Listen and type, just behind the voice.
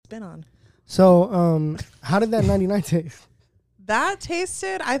spin on. So, how did that 99 taste? That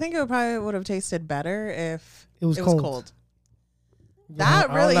tasted, I think it would have tasted better if It was cold.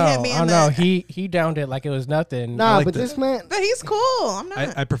 That really hit me in the... He downed it like it was nothing. Nah, like but this man... But he's cool. I'm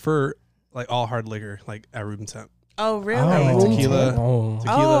not. I prefer like all hard liquor, like at room temp. Oh, really? Like room tequila. temp.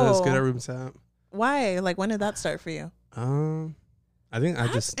 Tequila is good at room temp. Why? Like, when did that start for you? I think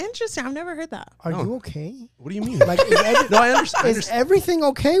That's interesting. I've never heard that. Are you okay? What do you mean? Like, no, I understand. Is everything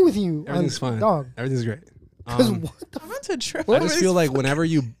okay with you? Everything's fine. Dog. Everything's great. Because what the I went to trip. I just feel like whenever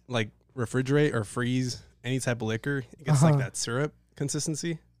you like refrigerate or freeze any type of liquor, it gets like that syrup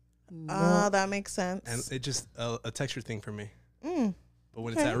consistency. Oh, that makes sense. And it just a texture thing for me. But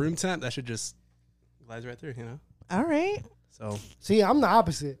when Okay. it's at room temp, that should just glides right through, you know? All right. So See, I'm the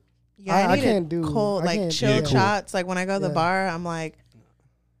opposite. Yeah, I can't do cold, I like can't chilled do that. shots. Like when I go to the bar, I'm like,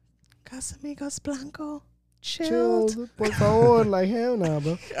 Casamigos Blanco, chilled. Por favor, like hell no,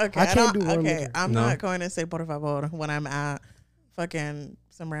 bro. Okay, I can't do warm Okay, liquor. I'm No. not going to say por favor when I'm at fucking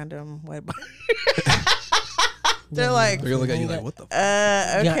some random white bar. They're like, they're gonna look at you like, what the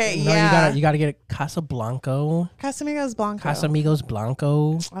okay, No, yeah. you gotta get it Casablanco. Casamigos Blanco. Casamigos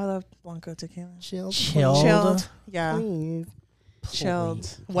Blanco. I love Blanco tequila. Chilled. Chilled. Yeah. Please. Chilled.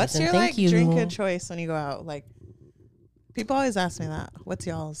 What's Listen, your thank like you. drink of choice when you go out? Like, people always ask me that. What's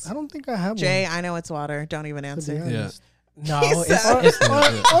y'all's? I don't think I have Jay, one. I know it's water. Don't even to be answer. honest. No, He said-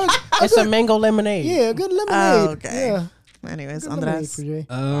 it's a mango lemonade. Yeah, a good lemonade. Oh, okay. Yeah, Anyways, good lemonade Andres. for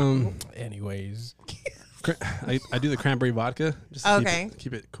Jay. Anyways, I do the cranberry vodka. Just to Okay.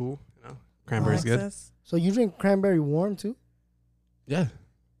 keep it cool. You know, cranberry's good. Alexis. So you drink cranberry warm too? Yeah.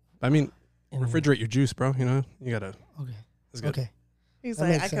 I mean, refrigerate your juice, bro. You know, you gotta. Okay. It's good. Okay. He's That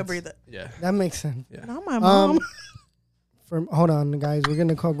like, makes I could sense. breathe it. Yeah. That makes sense. Yeah. Not my mom. Hold on, guys. We're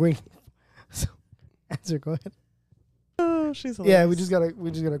gonna call Green. So, answer. Go ahead. Oh, she's Yeah, hilarious.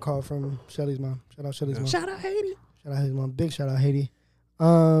 we just got a call from Shelly's mom. Shout out Shelly's mom. Shout out Haiti. Shout out his mom. Big shout out Haiti.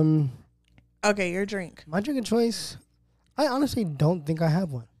 Okay, your drink. My drink of choice. I honestly don't think I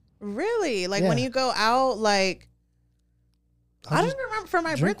have one. Really? Like when Yeah. you go out, like I'll I just don't remember for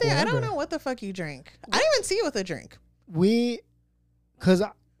my drink birthday. I don't whatever. know what the fuck you drink. I didn't even see you with a drink. Cause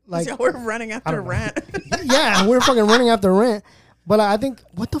like So we're running after don't know. rent. yeah, we're fucking running after rent. But I think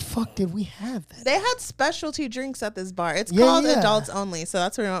what the fuck did we have that? They had specialty drinks at this bar. It's Yeah, called yeah. adults only, so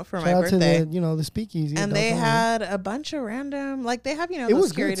that's where we went for my Shout out birthday. to the speakeasy. And adults they only. had a bunch of random, like they have, It those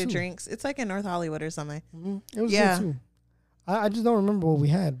was good, curated too. drinks. It's like in North Hollywood or something. It was Yeah. good too. I just don't remember what we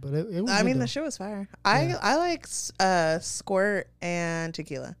had, but it was. I good mean, though. the shit was fire. Yeah. I like squirt and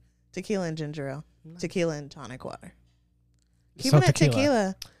tequila and ginger ale, tequila and tonic water. Keeping it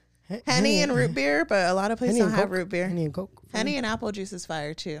tequila. Henny and root beer, but a lot of places Henny don't and have Coke. root beer. Henny and Coke. Henny and apple juice is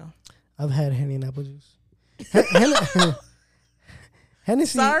fire too. I've had Henny and apple juice.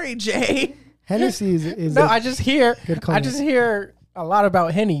 Hennessy. Sorry, Jay. Hennessy is no, a I just hear good cognac. a lot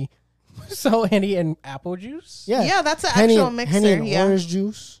about Henny. So Henny and apple juice. Yeah, Yeah, that's an Henny, actual mixer. Henny and Yeah. orange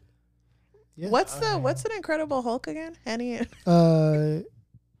juice. Yeah. What's an Incredible Hulk again? Henny and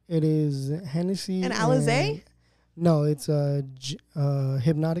It is Hennessy And Alizé? No, it's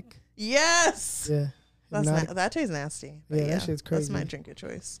Hypnotic. yes. Yeah, Hypnotic. That tastes nasty. But Yeah, that shit's That's my crazy. drink of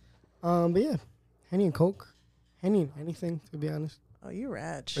choice. But yeah, Henny and Coke, Henny and anything to be honest. Oh, you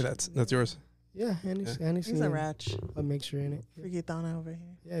ratch. Wait, that's yours. Yeah, Hennessy. Hennessy He's a and ratch. a mixture in it. Freaky Thana over here.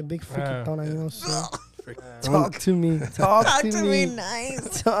 Yeah, big freaking thought. You know what I'm saying? Talk Talk to me. Talk to me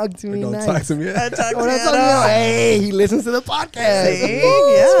nice. Talk to me Don't nice. talk to me. I talk Oh, to that's you all at all. Hey, he listens to the podcast. See?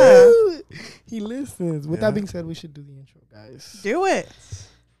 Woo, Yeah. woo. He listens. With Yeah. that being said, we should do the intro, guys. Do it.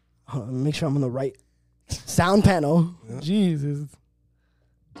 Make sure I'm on the right sound panel. Yeah. Jesus.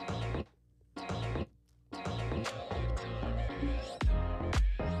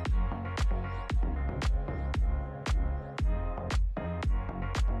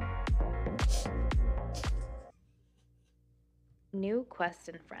 New Quest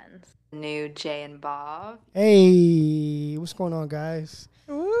and Friends. New Jay and Bob. Hey, what's going on, guys?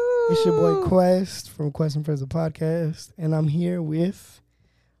 It's your boy Ooh. Quest from Quest and Friends, the podcast, and I'm here with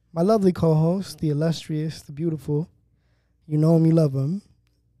my lovely co-host, the illustrious, the beautiful, you know him, you love him,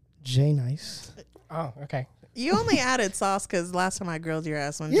 Jay Nice. Oh, okay. You only added sauce because last time I grilled your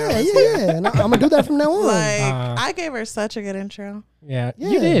ass when Yeah, Joe was yeah, here. yeah. And I'm gonna do that from now on. Like, Uh, I gave her such a good intro. Yeah, Yeah.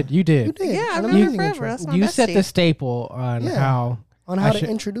 you did. you did. Yeah, I've An known her amazing forever. intro. That's my You set bestie. the staple on Yeah. how on I how to should-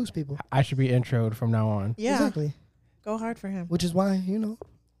 introduce people. I should be introed from now on. Yeah, Exactly. go hard for him. Which is why,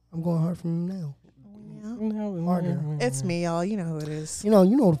 I'm going hard from him now. Yeah. Harder. It's me, y'all. You know who it is. You know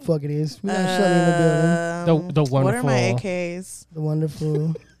what the fuck it is. We got Shelly in the building. The What are my wonderful- AKs? The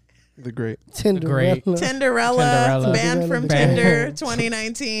wonderful. The great. Tinderella. Tinderella, banned from Tinderella. Tinder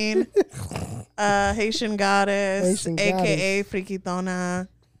 2019. Haitian goddess, aka Friquitona,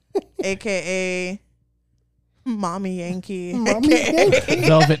 aka Mommy Yankee, Mommy aka Yankee.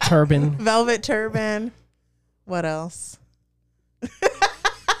 Velvet turban. Velvet Turban. What else?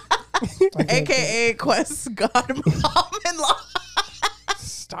 AKA Quest Godmom-in-law.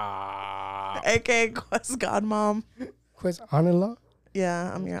 Stop. AKA Quest Godmom. Quest aunt-in-law.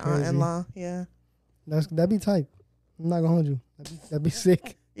 Yeah, I'm your That's crazy. aunt-in-law. Yeah. That'd be tight. I'm not gonna hold you. That'd be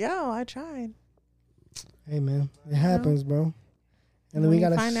sick. Yo, I tried. Hey man, it happens, bro. And then When we you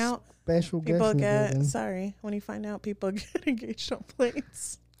got a find out special guest people in the get building. sorry. When you find out people get engaged on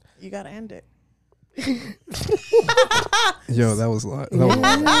planes, you gotta end it. Yo, that was a lot. That was a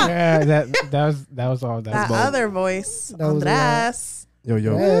lot. Yeah, that was all. That bold. other voice, That was a lot. Andres. Yo.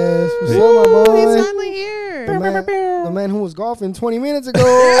 Yes, what's Hey. up, my He's boy? finally here. The man who was golfing 20 minutes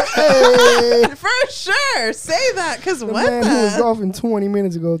ago. Hey. For sure. Say that, because The what man who was the? golfing 20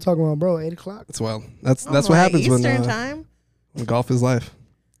 minutes ago talking about, bro, 8 o'clock. That's wild. That's Oh what my, happens Eastern when time. golf is life.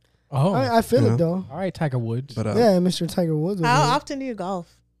 Oh, I feel Yeah. it, though. all right, Tiger Woods. But Yeah, Mr. Tiger Woods. How over here. often do you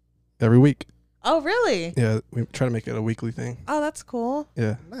golf? every week, Oh, really? yeah, we try to make it a weekly thing. Oh, that's cool.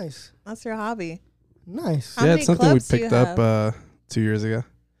 Yeah, Nice. That's your hobby. Nice. How yeah, many it's something we clubs do you picked up have? 2 years ago.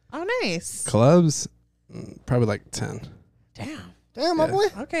 Oh, nice. Clubs, probably like 10. Damn. Damn, my Yeah. boy.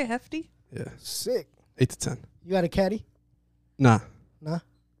 Okay, hefty. Yeah, Sick. 8 to 10. You got a caddy? Nah,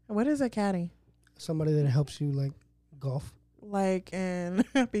 What is a caddy? Somebody that helps you, like, golf? Like in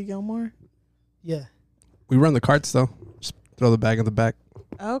Happy Gilmore? Yeah. we run the carts though. Just throw the bag in the back,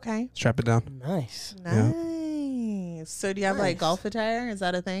 Okay. strap it down. Nice. Yeah. Nice. So do you have like Nice. golf attire? Is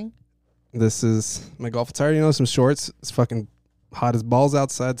that a thing? This is my golf attire. You know, some shorts. It's fucking hot as balls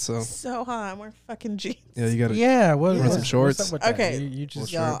outside. So So hot. I'm wearing fucking jeans. yeah, you gotta. Yeah, what, Wear some what's shorts. up with that? Okay. You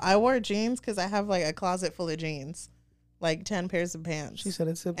just Yo, I wore jeans because I have like a closet full of jeans, like 10 pairs of pants. She said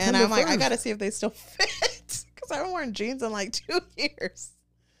it's September And I'm like, I 1st. gotta see if they still fit because I haven't worn jeans in like 2 years.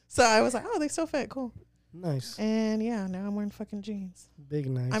 So I was like, oh, they still fit. Cool. Nice. And yeah, now I'm wearing fucking jeans. Big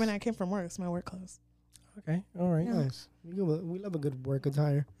nice. I mean, I came from work. It's my work clothes. okay. All right. Yeah. Nice. We love a good work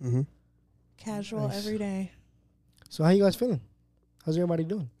attire. Mm-hmm. Casual Nice. every day. So how you guys feeling? How's everybody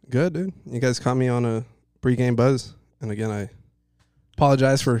doing? Good, dude. You guys caught me on a pregame buzz, and again, I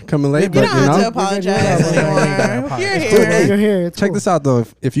apologize for coming late. You But don't you have to know, apologize You're good. anymore. You gotta apologize. You're It's It's cool. here. You're here. It's check cool. this out though.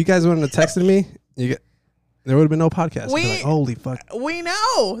 If you guys wouldn't have texted me, there would have been no podcast. We- Be like, holy fuck. We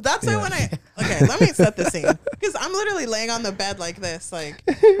know. That's why Yeah. when okay, let me set the scene because I'm literally laying on the bed like this, like,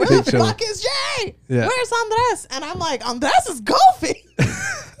 where the Big chill. fuck is Jay? Yeah. Where's Andres? And I'm like, Andres is golfing.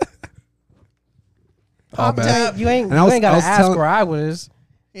 All bad. up. You ain't And I was- gotta I was ask telling- where I was.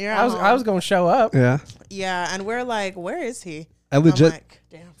 You're I at was home. gonna show up. Yeah. Yeah, and we're like, where is he? I I'm legit like,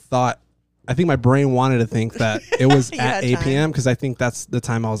 damn. thought. I think my brain wanted to think that it was You at had 8 time. p.m. because I think that's the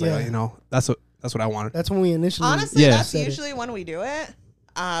time I was Yeah. like, that's what I wanted. That's when we initially. Honestly, Yeah. that's said it. usually when we do it,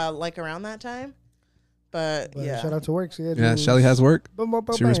 like around that time. But, But yeah, shout out to work. So Yeah, Shelly has work.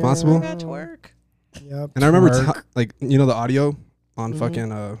 She responsible? I got to work. Yep. And I remember, Work. like, the audio on Mhm. fucking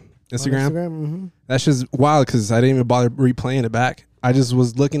Instagram. Mm-hmm. That's just wild because I didn't even bother replaying it back. I just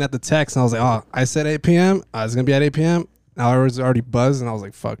was looking at the text and I was like, oh, I said 8 p.m. I was going to be at 8 p.m. I was already buzzed and I was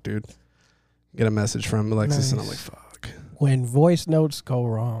like, fuck, dude. Get a message from Alexis and I'm like, Nice. fuck. When voice notes go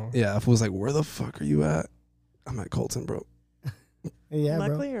wrong. Yeah, I was like, where the fuck are you at? I'm at Colton, bro. Yeah,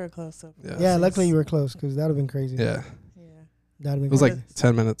 Luckily, bro. you were close up. Yeah. Yeah, luckily you were close because that would have been crazy. Yeah. Yeah, That'd have been It was crazy. like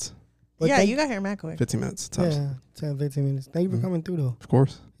 10 minutes, But yeah, thank- you got here mad quick. 15 minutes tops. Yeah, 10, 15 minutes. Thank you for Mhm. coming through, though. Of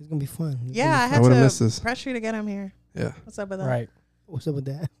course. It's going to be fun. It's Yeah, I gonna be had fun. would've to missed this. pressure you to get him here. Yeah. What's up with that? Right. What's up with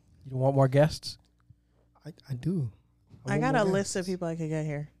that? You want more guests? I do. I want got more a guests. list of people I could get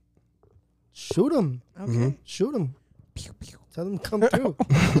here. Shoot them. Okay. Mhm. Shoot them. Tell them to come through.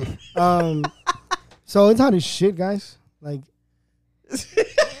 So it's hot as shit, guys. Like,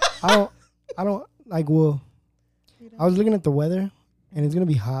 I don't like. Well, I was looking at the weather, and it's gonna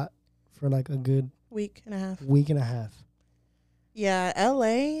be hot for like a good Week and a half. week and a half. Yeah,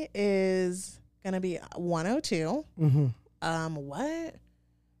 LA is gonna be 102. Mm-hmm. What?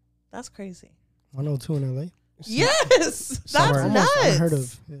 That's crazy. 102 in LA. Yes, that's Summer. nuts. Unheard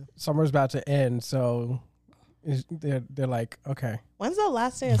of. Yeah. Summer's about to end, so they're like, okay, When's the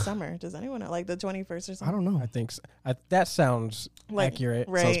last day of summer? Does anyone know? Like the 21st or something? I don't know. I think so. That sounds Like, accurate.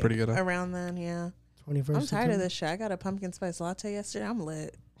 Right. Sounds pretty good, huh? Around then, yeah. 21st. I'm tired September. of this shit. I got a pumpkin spice latte yesterday. I'm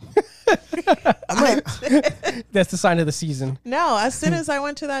lit. That's the sign of the season. No, as soon as I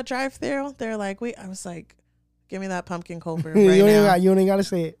went to that drive-thru, they're like, "Wait," I was like, "Give me that pumpkin cold brew right you now." ain't got to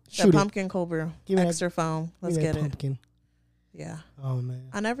say it. That Shoot it. pumpkin cold brew, Give me that- extra foam. Give Let's me that get it. pumpkin. Yeah. Oh man.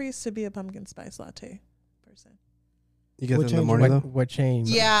 I never used to be a pumpkin spice latte person. You get What them in the changed morning What, though. what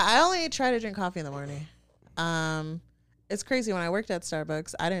changed? Yeah, I only try to drink coffee in the morning. It's crazy. When I worked at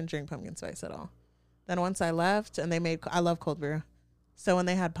Starbucks, I didn't drink pumpkin spice at all. Then once I left, and I love cold brew. So when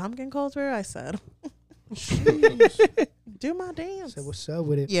they had pumpkin cold brew, I said, do my dance. So what's up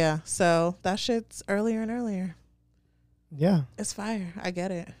with it? Yeah, so that shit's earlier and earlier. Yeah. It's fire. I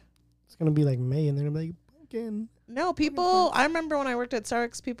get it. It's gonna be like May, and they're gonna be like pumpkin. No, people. I remember when I worked at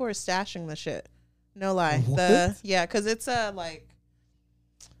Starbucks, people were stashing the shit. No lie. What? Because it's a like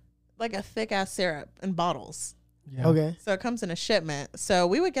a thick ass syrup in bottles. Yeah. Okay. So it comes in a shipment. So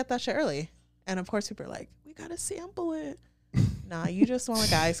we would get that shit early, and of course people are like, "We gotta sample it." Nah, you just want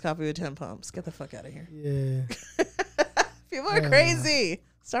like iced coffee with 10 pumps. Get the fuck out of here. Yeah. People are crazy.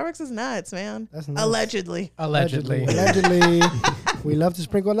 Starbucks is nuts, man. That's nuts. Allegedly. Allegedly. Allegedly. We love to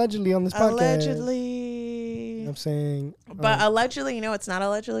sprinkle allegedly on this podcast. Allegedly. You know what I'm saying. But allegedly, you know what's not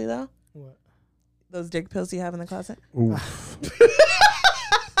allegedly though? What? Those dick pills you have in the closet. Oof.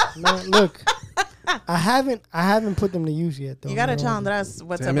 Man, look. I haven't put them to use yet though. You gotta man. tell them that's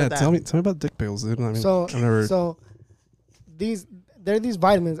what's Damn, up yeah, with that. tell me about dick pills, dude. I mean, So I've never. they're these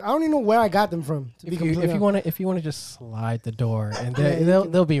vitamins. I don't even know where I got them from. To be If you completely want to just slide the door and Yeah, you they'll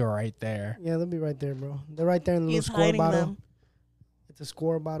can- they'll be right there. yeah, they'll be right there, bro. They're right there in the He's little score hiding bottle. them. It's a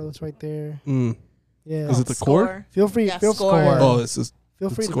score bottle. It's right there. Yeah. Is it the core? Feel free. Yeah, feel score. Oh, it's just Feel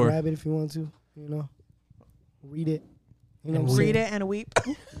free to score. grab it if you want to. You know, read it. You know, And what I'm Read saying? it and weep.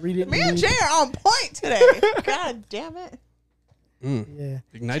 Read it. Me and read Jay it. are on point today. God damn it. Yeah.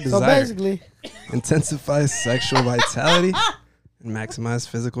 ignite So desire, basically, intensifies sexual vitality, and maximize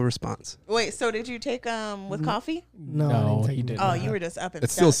physical response. Wait, so did you take with coffee? no, I No, didn't take he it. didn't. Oh, you were just up and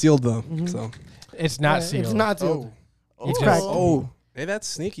It's still sealed though, Mhm. so. It's not Yeah, sealed. It's not sealed. Oh, You Ooh. just- oh, hey, that's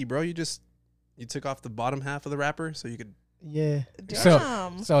sneaky, bro. You took off the bottom half of the wrapper so you could Yeah.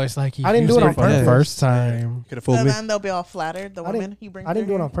 Damn. So it's like he I didn't used do it on for the purpose. first time. could have So fooled me. then they'll be all flattered. The I didn't- woman he brings. I didn't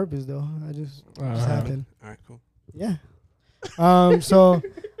do it her on purpose though. I just Uh, happened. All right, cool. Yeah. So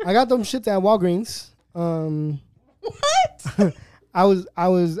I got them shits at Walgreens. What? I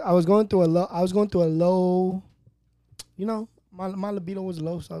was going through a low. You know, my libido was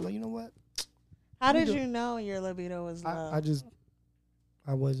low, so I was like, you know what? How You did do- you know your libido was low?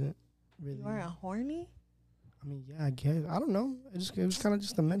 I wasn't really. You weren't horny? I mean, yeah, I guess. I don't know. It was kind of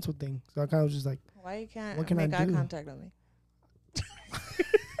just a mental thing. So I kind of was just like, Why you can't What can I make eye do? contact with me?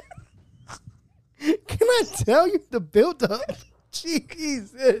 can I tell you the build up?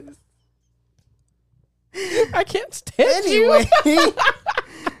 Jesus. I can't stand Anyway,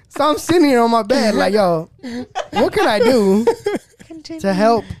 so I'm sitting here on my bed like, yo, what can I do Continue. to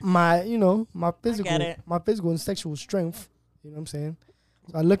help my, my get it. physical and sexual strength? You know what I'm saying?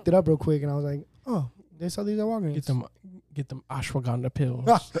 So I looked it up real quick and I was like, oh, they sell these at Walgreens. Get them ashwagandha pills.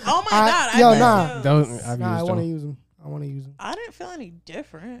 Oh my God. yo, I nah. bet you. Those I've Nah, I used want to them. use them. I want to use them. I didn't feel any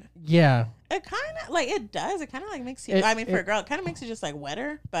different. Yeah. It kind of like it does. It kind of like makes you. It- I mean, for a it- girl, it kind of makes you just like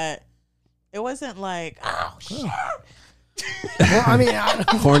wetter, but it wasn't like oh shit. Well, I mean, I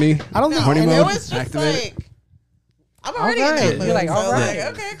Horny. don't No, think Horny it mode was just activated. like I'm already in Alright. that mood. You're like, so alright.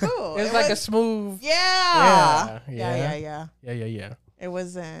 like, okay, cool. It was like a smooth. yeah. Yeah. Yeah. It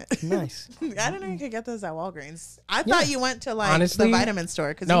wasn't. nice. I didn't know you could get those at Walgreens. I thought you went to like Honestly, the vitamin store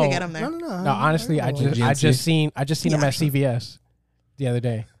because no. you could get them there. No. No, honestly, I don't know. just seen them Yeah. at CVS the other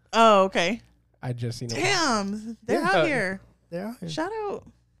day. Oh, okay. I just seen them. Damn, they're Yeah. out here. They're out here. Shout out.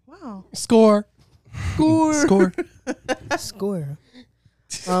 Wow. Score. Score. Score.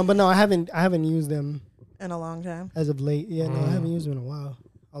 But no, I haven't used them In a long time. as of late. Yeah, no, I haven't used them in a while.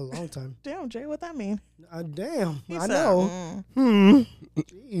 A long time. Damn, Jay, what that mean? Damn. He I said, know. mm.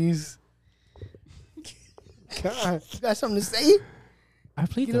 Jeez. God, you got something to say? I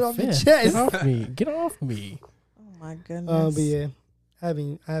plead Get it the off your fifth. chest. Get off me. Get off me. Oh my goodness. But yeah, I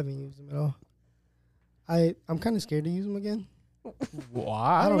haven't used them at all. I'm kind of scared to use them again.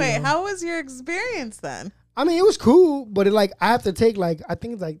 Why? don't Wait, know. how was your experience then? I mean, it was cool, but I have to take I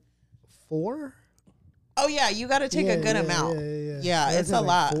think it's 4. Oh yeah, you got to take a good amount. Yeah, I it's take a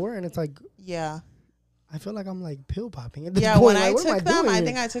lot. 4, and it's Yeah. I feel like I'm pill popping at this Yeah, point. when I what am took them, doing I here?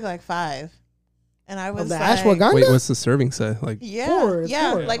 think I took like 5. And I was Of the like, ashwagandha. Wait, what's the serving say? Like, yeah, 4, it's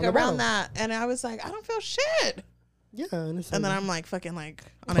yeah, 4 like on the around bottom. that. And I was like, I don't feel shit. Yeah, and it's And then like- I'm like fucking like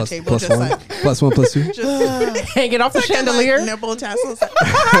on plus, a table, plus just one, like plus 1, plus 2. just Hanging off the fucking, chandelier. like, nipple tassels.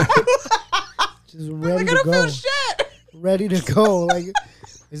 just I'm ready like, I to don't go. feel shit. Ready to go. Like,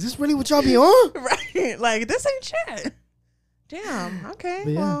 is this really what y'all be on? Right, like this ain't shit. Damn. Okay.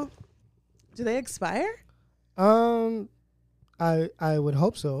 But yeah. Well, do they expire? I would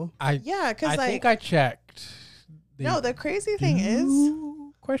hope so. Yeah, because I like think I checked. No, the crazy thing is,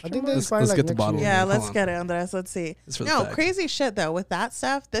 Question I think mark? that's probably let's like get the next bottle. year. yeah, Hold let's on. get it, Andres. Let's see. It's for the No, facts. crazy shit though. With that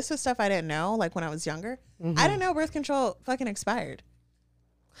stuff, this was stuff I didn't know. Like when I was younger, I didn't know birth control fucking expired.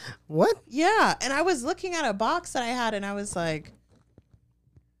 What? Yeah, and I was looking at a box that I had, and I was like,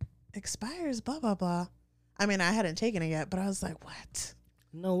 expires, blah blah blah. I mean, I hadn't taken it yet, but I was like, what?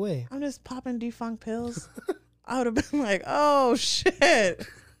 No way. I'm just popping defunct pills. I would have been like, oh shit.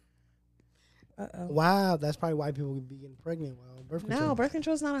 Wow, that's probably why people would be getting pregnant. Wow, birth control. No, birth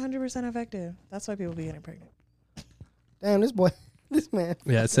control is not 100% effective. That's why people be getting pregnant. Damn, this boy, this man.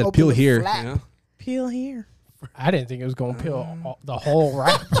 Yeah, it said Open peel the here. flap. You know? Peel here. I didn't think it was going to peel the whole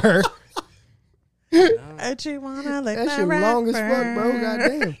wrapper. I you wanna lick That my shit long as fuck, rapper. bro.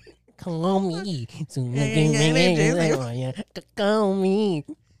 Goddamn. Call me. Yeah, Call me.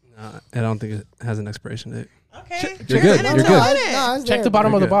 I don't think it has an expiration date. Okay. You're drink good. it You're into good. it. Nah, it's Check there, the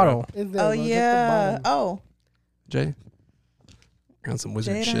bottom bro. of the You're good, bro. bottle. It's there, Oh bro. Check the yeah. bottom. Oh, Jay, you're on some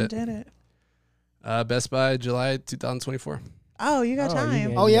wizard Jay done shit. did it. Best Buy, July 2024. Oh, you got Oh,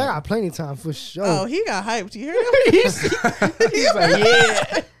 time. yeah. Oh yeah, I got plenty of time for sure. Oh, he got hyped. You heard him? He's like,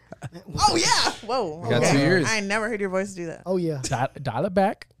 yeah. Oh yeah. Whoa. You got 2 years. I never heard your voice do that. Oh yeah. Dial it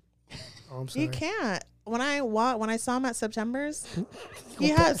back. Oh, I'm sorry. He can't. When I saw him at September's, he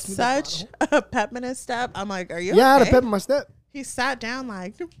gonna had pass me the such a pep in his step. I'm like, are you Yeah, I had okay? a pep in my step. He sat down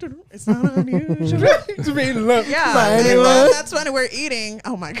like, it's not unusual. To be loved. Yeah, by and anyone. then that's when we're eating.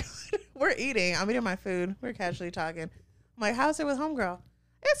 Oh my god, we're eating. I'm eating my food. We're casually talking. I'm like, how's it with homegirl?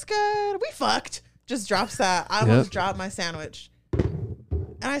 It's good. We fucked. Just drops that. I almost dropped my sandwich.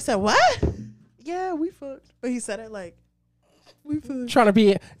 And I said, what? Yeah, we fucked. But he said it like, we fucked. Trying to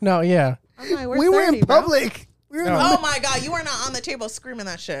be. No, yeah. I'm like, We were 30, in bro. public. We were in No. the Oh my god, you were not on the table screaming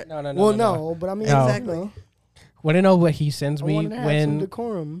that shit. No. Well, no, but I mean, No. exactly. You know, Want to know what he sends I me wanted to have some when?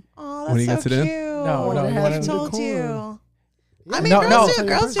 decorum. Oh, When you that's get so to cute. them? No, no, He you wanna- told decorum. you. Yeah. I mean, No, girls no. do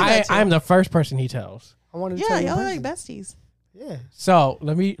girls do that too. I'm the first person he tells. I wanted to Yeah, tell you in y'all are like person. besties. Yeah. So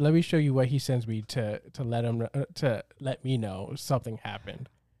let me show you what he sends me to let me know something happened.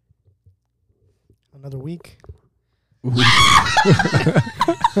 Another week.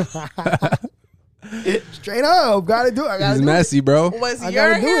 Straight up. Gotta do it. I gotta He's do messy, bro. Was I your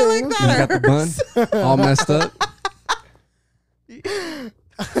gotta do hair it. like He's He's that? got the bun all messed up.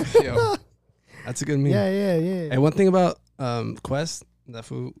 Yo, that's a good it. meme. Yeah. Hey, one thing about Quest, that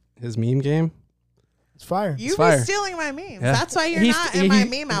fool, his meme game. It's fire. You be fire. stealing my memes. Yeah. That's why you're He's- not in my he-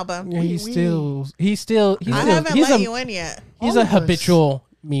 meme album. Yeah, he's still I haven't he's let a you in yet. he's All a of us. habitual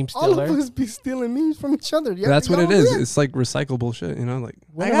meme All of stealer. us be stealing memes from each other. Yeah, That's what y'all it is. do that? It's like recyclable shit, you know? Like,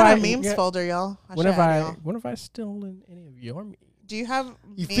 I got a memes folder, y'all. I When should have add I y'all. when have I stolen any of your memes? Do you have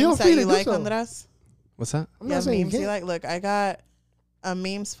You feel memes that free to you do like, so. Andres? what's that? I'm Yeah, not saying memes you you can't. like. Look, I got a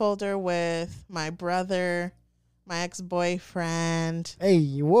memes folder with my brother, my ex-boyfriend,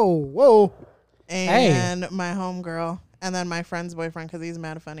 Hey, whoa. and my homegirl, and then my friend's boyfriend because he's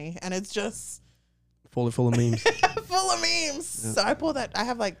mad funny. And it's just Folder full of memes. full of memes. Yeah. So I pulled that. I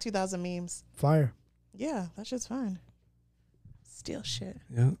have like 2,000 memes. Fire. Yeah, that shit's fine. Steal shit.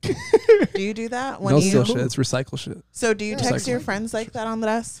 Yeah. Do you do that when Don't you? steal shit. It's recycle shit. So do you Yeah. text Recycle. your friends like that,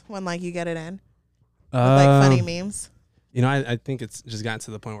 Andres, when like you get it in with like funny memes? You know, I think it's just gotten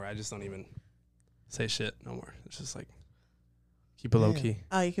to the point where I just don't even say shit no more. It's just like, keep it low Yeah. key.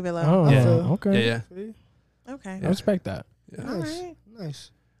 Oh, you can be like, Oh, Yeah. okay. Yeah. okay, I respect that. Yeah. all Nice. right.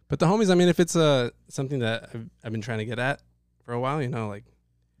 Nice. But the homies, I mean, if it's something that I've been trying to get at for a while, you know, like,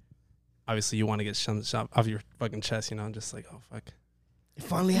 obviously you want to get shot off your fucking chest, you know, just like, oh, fuck. It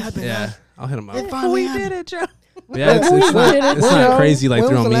finally happened. Yeah. huh? I'll hit him up. It finally We happened. did it, Joe. Yeah, it's We not, did it. it's not Well, crazy like when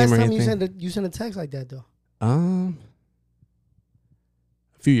through was a the meme last or time anything. you sent a text like that though?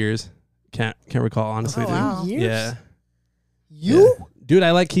 A few years. Can't recall, honestly, Oh, dude. wow. Years? Yeah. You? Yeah. Dude,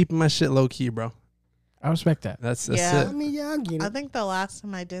 I like keeping my shit low key, bro. I respect that. That's Yeah. I it. mean, yeah, I get I it. think the last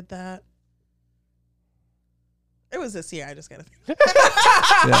time I did that, it was this year. I just gotta.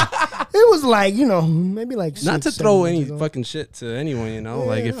 Yeah. It was like, maybe like Not to 6, throw 7 any months ago. fucking shit to anyone, you know? Yeah,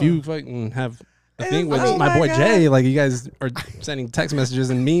 like, if no. you fucking have a It thing was with like, my oh boy my Jay, God. like, you guys are sending text messages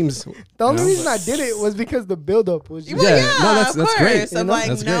and memes. The only know? reason I did it was because the buildup was You just, were, Yeah, yeah, no, that's of great. course, You of know? like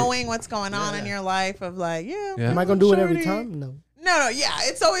That's great. knowing what's going on in Yeah. your life. Of like, yeah. Yeah. am I gonna do it every shorty. time? No. No, yeah.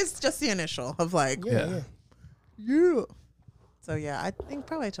 It's always just the initial of like, Yeah. yeah. So yeah, I think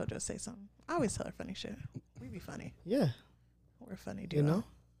probably I told you to say something. I always tell her funny shit. We be funny. Yeah. We're funny, dude.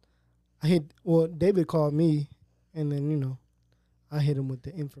 David called me, and then, I hit him with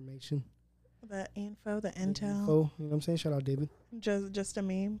the information. The info, the the intel, info, you know what I'm saying? Shout out David. just a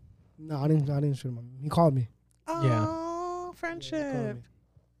meme. No, I didn't shoot him. He called me. Oh, Yeah, he called friendship. me.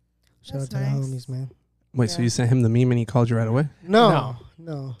 Shout That's out to nice. the homies, man. Wait, so you sent him the meme and he called you right away? No.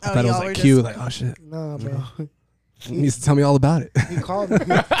 I thought it was like Q. Like, oh shit. No, bro. He needs to tell me all about it. He called me.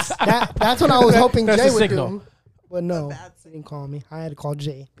 That's what I was hoping That's Jay a would signal. do. But no, he didn't call me. I had to call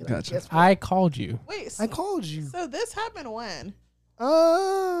Jay. Be like, Gotcha. "Guess what? I called you. Wait, I called you. so this happened when?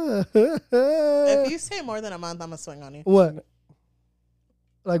 If If you say more than a month, I'm gonna swing on you. what?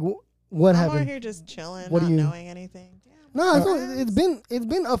 Like what I'm over happened? here just chilling, What not do you- knowing anything. Damn, No, friends. it's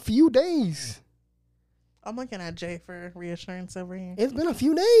been a few days. I'm looking at Jay for reassurance over here. It's been a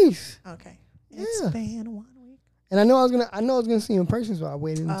few days, Okay, it's Yeah. been 1 week. and I know I was gonna see you in person, so I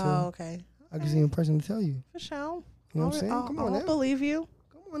waited until Oh, okay. I could see you in person to tell you. For sure. You know what I'm saying? Come on I'll now, believe you.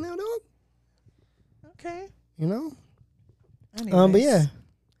 come on now, dog. Okay. You know. Anyways. But yeah,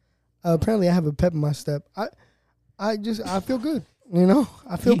 apparently I have a pep in my step. I feel good. You know,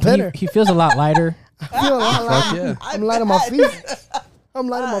 I feel better. He feels a lot lighter. I feel a lot Fuck lighter. yeah. I'm light on my feet. I'm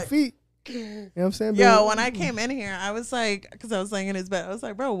light on my feet. You know what I'm saying? Yo, when I came in here, I was like, because I was laying in his bed, I was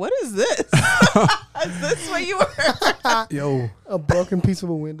like, bro, what is this? Is this where you were? Yo, a broken piece of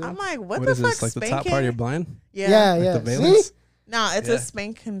a window. I'm like, what what the is fuck? this? Like the top spanking? part of your blind? yeah, Yeah. yeah. The See? valence? No, it's Yeah. a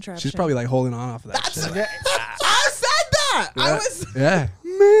spank contraption. She's probably like holding on off of that. That's shit. I said that. I Yeah. was Yeah.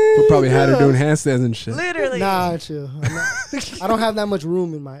 We probably had her doing handstands and shit. literally. Nah, chill. I don't have that much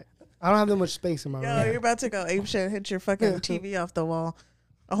room in my. I don't have that much space in my Yo, room. you're about to go ape shit and hit your fucking TV off the wall.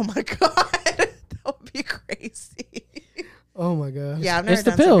 Oh my god, that would be crazy. Oh my god. Yeah, I've never It's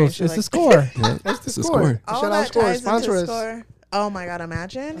the done some crazy pills. shit It's the like score. Yeah. That's the It's the score. score. All Shout out that Score. ties Sponsor into us. score. Oh my god,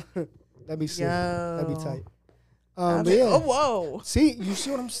 imagine. That'd be sick. Yo, That'd be tight. That'd But be- yeah. Oh whoa, See, you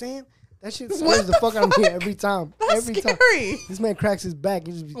see what I'm saying? That shit What scares the fuck out of me every time. that's Every time. scary. This man cracks his back.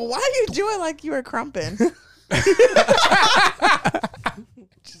 He just be, Why you do it like you were crumping?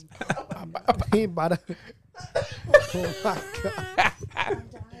 he about to. Oh my god.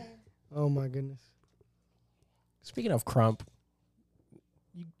 Oh my goodness. Speaking of crump,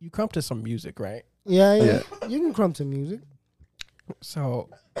 you crump to some music, right? Yeah, yeah. Yeah. You can crump to music. So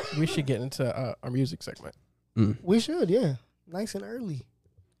we should get into our music segment. We should, yeah. Nice and early.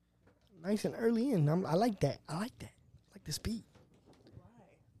 Nice and early in. I like that. I like the speed.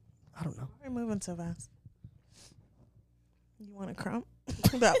 I don't know. Why are you moving so fast? You want to crump?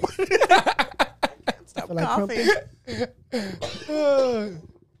 That one. Stop feel like coughing.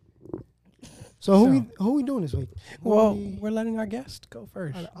 So who we doing this week? Well, we're letting our guest go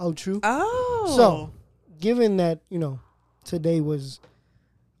first. Oh, true. Oh, So, given that today was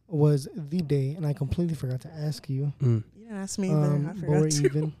the day, and I completely forgot to ask you, you didn't ask me either. I but forgot we're to.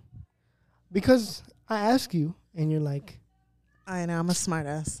 even because I ask you, and you're like, I know I'm a smart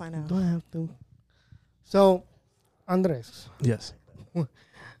ass. I know. don't have to. So, Andres, Yes.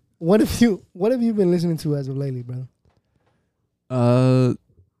 what have you been listening to as of lately, brother? A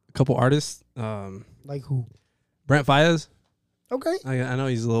couple artists. Like who? Brent Faiyaz. Okay, I know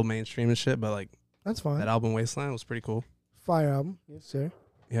he's a little mainstream and shit, but like that's fine. that album Wasteland was pretty cool. Fire album, yes sir.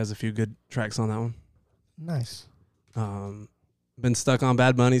 He has a few good tracks on that one. Nice. Been stuck on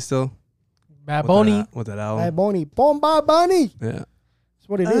Bad Bunny still. Bad with Bunny. with that Bad album. Bunny, Bomba Bunny. Yeah. That's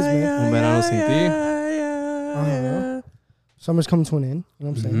what it is, man. Un verano sin ti. Uh-huh. Summer's coming to an end. You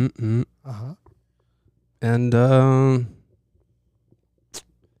know what I'm saying? Mhm. Uh-huh. And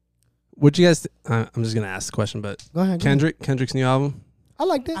what you guys? I'm just gonna ask the question, but Go ahead. go ahead. Kendrick's new album. I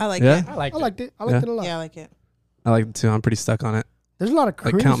liked it. I like Yeah? it. I like I liked it. I liked Yeah. it a lot. Yeah, I like it. I like it too. I'm pretty stuck on it. There's a lot of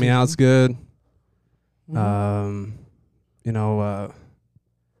Like crazy. Count Me Out's good. Mhm.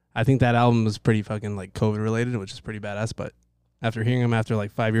 I think that album was pretty fucking like COVID related, which is pretty badass. But after hearing him after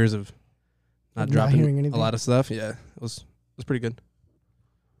like 5 years of not Of not dropping hearing a anything. lot of stuff, yeah, it was pretty good.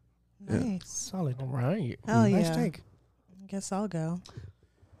 Yeah. Nice. Solid. All right. Hell Nice yeah. take. I guess I'll go.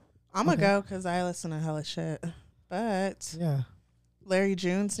 I'm Okay. gonna go because I listen to hella shit. But Yeah. Larry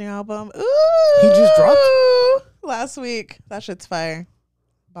June's new album. Ooh, He just dropped? last week. That shit's fire.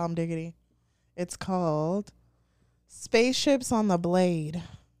 Bomb diggity. It's called Spaceships on the Blade.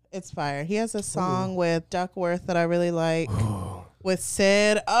 It's fire. He has a song with Duckworth that I really like. With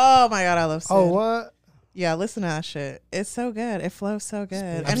Sid. Oh my god, I love Sid. Oh, what? Yeah, listen to that shit. It's so good. It flows so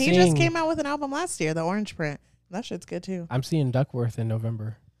good. I'm And he just seeing- came out with an album last year, The Orange Print. That shit's good too. I'm seeing Duckworth in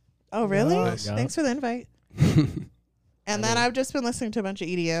November. Oh, really? Nice. Thanks for the invite. And then I've just been listening to a bunch of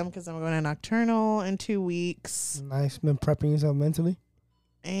EDM because I'm going to Nocturnal in 2 weeks. Nice. Been prepping yourself mentally.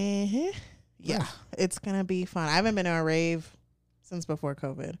 Uh-huh. Yeah, it's going to be fun. I haven't been to a rave since before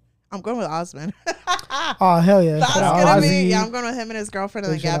COVID. I'm going with Osmond. Oh, hell yeah. That's Shout out going to be, Ozzy. yeah, I'm going with him and his girlfriend,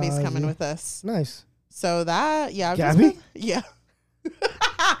 and then Shout out Gabby's coming Ozzy. with us. Nice. So that, yeah. I've just Gabby? been- yeah.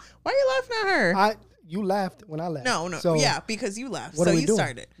 Why are you laughing at her? You laughed when I laughed. No. So Yeah, because you left. what So are we you doing?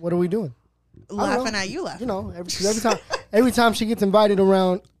 started. What are we doing? Laughing at you laughing. You know, every time she gets invited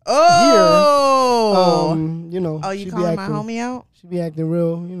around Oh. here, you know. Oh, you she calling be my acting, homie out? She be acting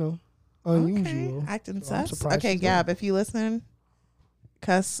real, you know, unusual. Okay. Acting So I'm sus. surprised Okay, she's Gab, there. if you listen,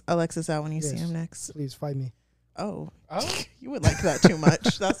 cuss Alexis out when you see Yes. him next. Please fight me. Oh. Oh. You would like that too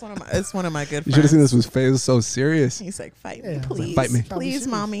much. That's it's one of my good You friends. should have seen this. Was face was so serious. He's like, fight Yeah. me, please. Fight me. Please, serious.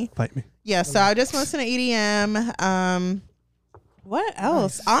 mommy. Fight me. Yeah, so I just listened to EDM. What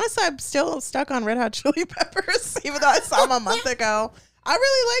else? Nice. Honestly, I'm still stuck on Red Hot Chili Peppers, even though I saw them a month ago. I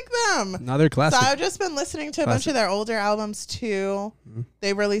really like them. Another So classic. I've just been listening to a bunch of their older albums too. Mhm.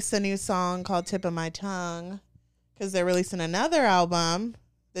 They released a new song called Tip of My Tongue because they're releasing another album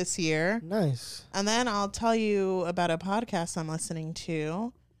this year. Nice. And then I'll tell you about a podcast I'm listening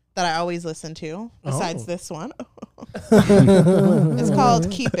to that I always listen to besides Oh. this one. It's called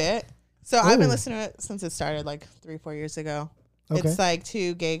Keep It. So I've been Ooh. listening to it since it started like 3-4 years ago. Okay. It's like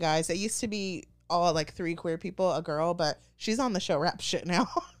 2 gay guys. It used to be all like 3 queer people, a girl, but she's on the show Rap Shit now.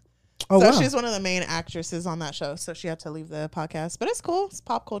 Oh, So wow. she's one of the main actresses on that show. So she had to leave the podcast. But it's cool. It's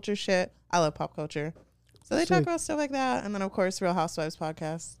pop culture shit. I love pop culture. So they talk Sick. about stuff like that. And then, of course, Real Housewives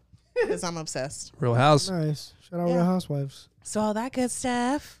podcast because I'm obsessed. Real House. Nice. Shout out Yeah. Real Housewives. So all that good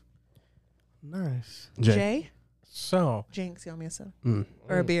stuff. Nice. Jay. Jay? So, Jinx, you want me a soda? Mm.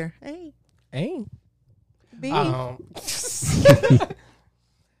 Or a beer? Hey. hey. B.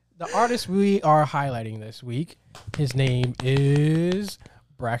 The artist we are highlighting this week, his name is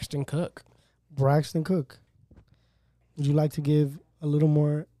Braxton Cook. Braxton Cook. Would you like to give a little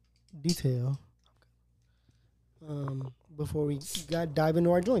more detail before we dive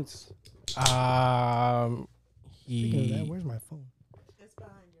into our joints? Speaking of that, He where's my phone? It's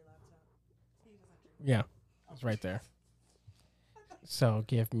behind your laptop. yeah, it's right there. So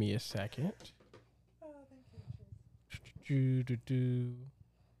give me a second. Do.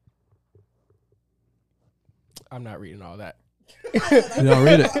 I'm not reading all that. You don't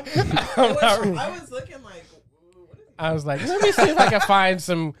read it. I was looking like, what is I was like, let me see if I can find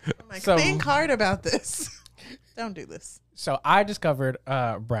some. I'm like, some think hard about this. Don't do this. So I discovered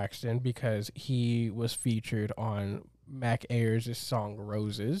Braxton because he was featured on Mac Ayers' song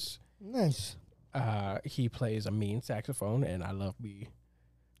 "Roses." Nice. He plays a mean saxophone, and I love me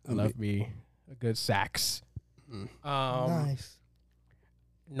a good sax. Nice.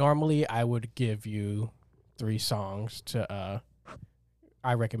 Normally, I would give you 3 songs to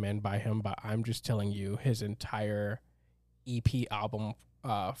I recommend by him, but I'm just telling you his entire EP album,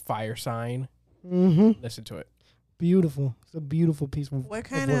 Fire Sign. Mm-hmm. Listen to it. Beautiful. It's a beautiful piece of What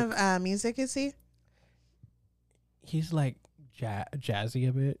kind work. of music is he? He's like jazzy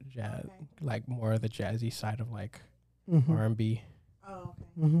a bit, Okay. like more of the jazzy side of like Mm-hmm. R&B. Oh, okay.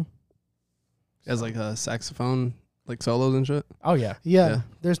 Mm-hmm. Has like a saxophone, like solos and shit. Oh yeah, Yeah.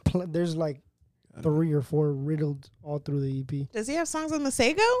 Yeah. There's like 3 or 4 riddled all through the EP. Does he have songs on the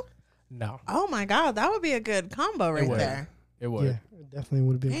Sego? no, Oh my God, that would be a good combo right would. there. it would. Yeah, it definitely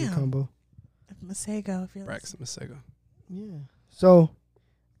would be a good Damn. combo. Masego, if you're Braxton Masego. Yeah. So,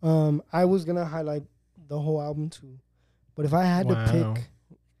 I was gonna highlight the whole album too, but if I had Wow. to pick,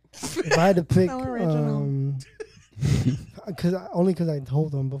 if I had to pick, So original. because I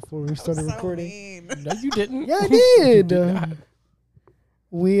told them before we started recording. Mean. No, you didn't. Yeah, I You did. not.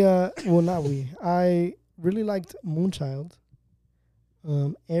 Not we. I really liked Moonchild,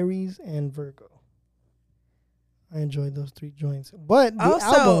 Aries, and Virgo. I enjoyed those 3 joints, but the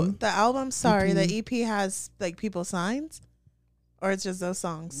album. the album, sorry, EP. the EP has like people signs, or it's just those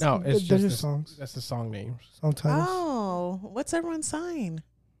songs. No, it's They're just just songs, That's the song names. song titles. Oh, what's everyone's sign?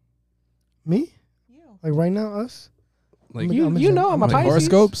 Me, You. like right now, us. Like, I'm a You Gem- know I'm a like Pisces.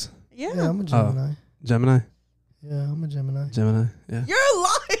 horoscopes. Yeah. Yeah, I'm a Gemini. Gemini. Yeah, I'm a Gemini. Gemini. Yeah. You're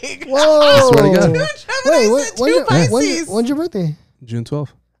lying. Whoa! swear to God. Two Geminis and two Pisces. when's your birthday? June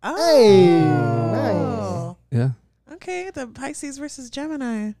 12th. Oh. Hey, nice. Yeah. Okay, the Pisces versus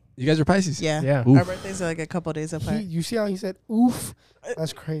Gemini. You guys are Pisces. Yeah. Yeah. Oof. Our birthdays are like a couple days apart. You see how he said "oof"?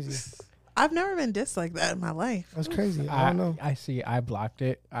 That's crazy. I've never been dissed like that in my life. That's crazy. I don't know. I see. I blocked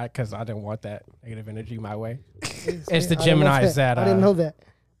it because I didn't want that negative energy my way. It's the Geminis that, I didn't know that.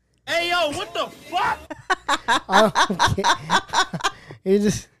 Hey, yo, what the fuck? It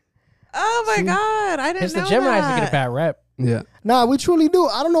just Oh my God. I didn't It's the know Geminis that that. get a bad rep. Yeah. nah. We truly do.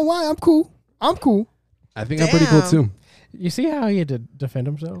 I don't know why. I'm cool. I think I'm pretty cool Damn. too. You see how he had to defend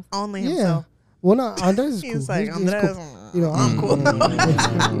himself? Only Yeah. himself. Well, no, Andres is cool. He's like, He's Andres. cool. You know, I'm cool.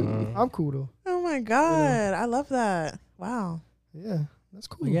 I'm cool though. Oh my God. I love that. Wow. Yeah, that's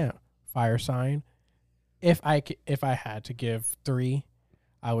cool. Well, yeah, Fire Sign. If I had to give 3,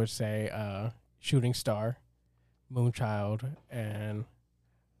 I would say Shooting Star, Moonchild, and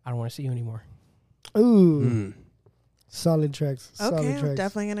I Don't Want to See You Anymore. Ooh, solid tracks. Solid Okay, I'm tracks.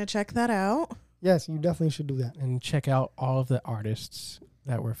 definitely gonna check that out. Yes, you definitely should do that. And check out all of the artists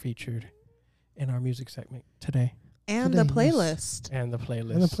that were featured in our music segment today. And Today, the playlist. And the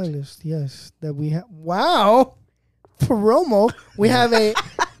playlist. And the playlist, yes, that we have. Wow, promo. We have a,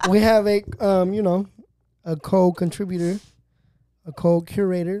 a co-contributor, a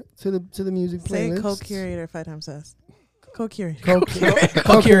co-curator to the music Say playlist. co-curator 5 times fast. Co-curator.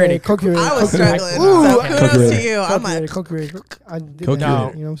 Co-curator. Co-curator. I was struggling. Ooh. So kudos Co-curator. to you. I'm Co-curator. like Co-curator. I did Co-curator.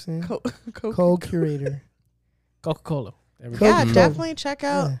 that. You know what I'm saying? co- Co-curator. Coca-Cola. There we go. Yeah, Co- definitely check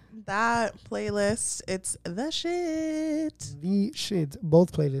out Yeah. that playlist. It's the shit. The shit.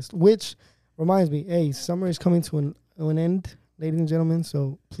 Both playlists. Which reminds me, hey, summer is coming to an end, ladies and gentlemen.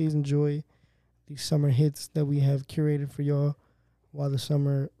 So please enjoy the summer hits that we have curated for y'all while the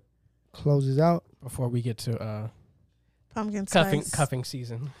summer closes out. Before we get to Pumpkin cuffing spice. cuffing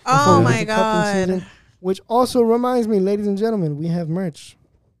season. Oh Before we my get to cuffing god. season, which also reminds me, ladies and gentlemen, we have merch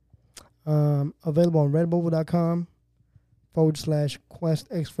available on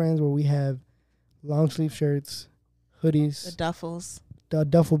redbubble.com/QuestXFriends, where we have long sleeve shirts, The hoodies, duffels. the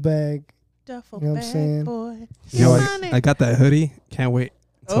duffel bag. Duffel You know what I'm bag saying? boy. Yo, Money. I got that hoodie. Can't wait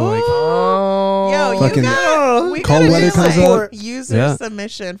until like Ooh. Yo, you Fucking got we cold gotta weather do comes like up. user Yeah.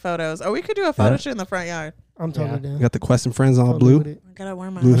 submission photos. Or we could do a photo Yeah. shoot in the front yard. I'm totally Yeah. down. got the Quest and Friends all Totally blue. with it. I gotta wear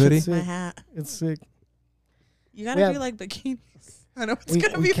my Blue hoodie. my hat. It's sick. You gotta We do like bikinis. I know it's We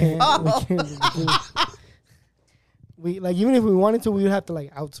gonna be can't. fall. We can't. We like even if we wanted to, we would have to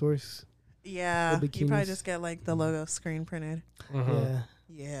like outsource. Yeah, The you probably bikinis. just get like the logo screen printed. Mhm. Yeah,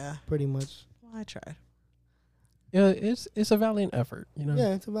 Yeah, pretty much. well, I tried. Yeah, it's a valiant effort, you know.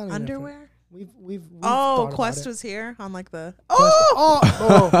 Yeah, it's about an effort. Underwear. We've Oh, thought about Quest it. was here on like the. Quest- Oh,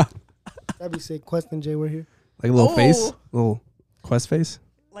 oh, that'd be sick. Quest and Jay were here. Like a little Oh. face, little Quest face.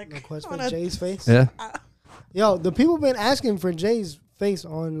 like No Quest on for a- Jay's face. Yeah. Yo, the people been asking for Jay's face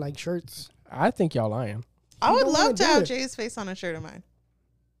on like shirts. I think y'all lying. I You would don't love wanna to do have it. Jay's face on a shirt of mine.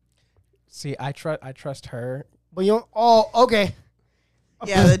 See, I trust her. But you don't, oh, okay.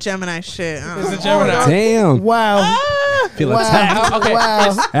 Yeah, the Gemini shit. It's the Oh. Gemini. Damn. Wow. Ah! Feel Wow. attacked. Okay,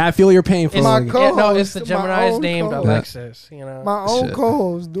 Wow. it's- I feel your pain for It's, My like, co- no, it's the co-host, my Gemini's own named co-host. Alexis. You know. My own Shit.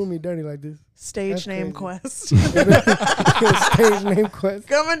 co-host do me dirty like this. Stage That's name crazy. Quest. Stage name Quest.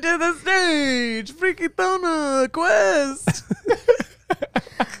 Coming to the stage, Freaky Thona Quest.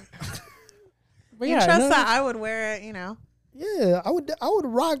 But You yeah, trust no, that I would wear it, you know. Yeah, I would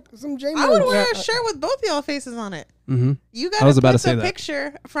rock some J. I would merch. wear a shirt with both y'all faces on it. mm-hmm. You I gotta was about put to say the that.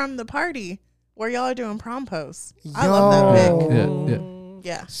 picture from the party where y'all are doing prom posts. I love that Yo. pic. Yeah, yeah.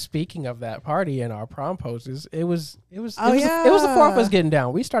 Yeah. Speaking of that party and our prom poses, it was Oh, it was the four of us getting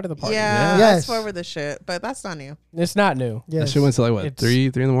down. We started the party. Yeah, Yes. I swear with the shit, but that's not new. It's not new. Yes. That shit went to like what, It's- 3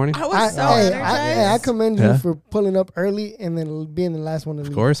 in the morning? I was so hey, energized. I commend Yeah. you for pulling up early and then being the last one to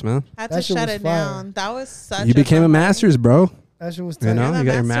leave. Of course, man. Had That to shit shut was it fire. down. That was such You became a fun night. master's, bro. That shit was You tight. know, You're you the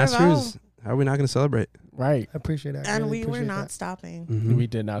got your master of masters. How are we not going to celebrate? Right. I appreciate that. I And really we were appreciate not that. stopping. Mhm. We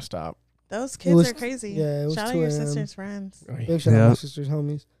did not stop. Those It kids was- are crazy. yeah, it was Shout out 2 your a.m. sister's friends. Big shout out Yeah. my sister's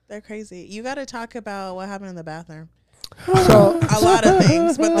homies. They're crazy. You got to talk about what happened in the bathroom. So A lot of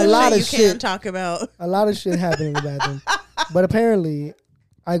things, but the A lot shit you of can't shit. talk about. a lot of shit happened in the bathroom. But apparently,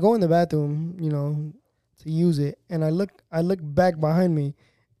 I go in the bathroom, you know, to use it, and I look back behind me,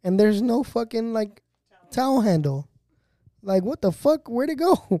 and there's no fucking like towel handle. Like, what the fuck? Where'd it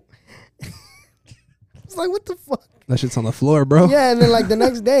go? It's like, what the fuck? That shit's on the floor, bro. Yeah, and then like the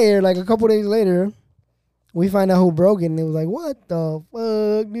next day or like a couple days later, we find out who broke it, and it was like, what the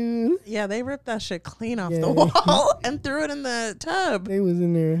fuck, dude? Yeah, they ripped that shit clean off Yeah. the wall and threw it in the tub. They was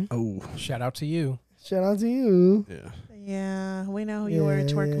in there. Oh. Shout out to you. Shout out to you. Yeah. Yeah, we know who you were,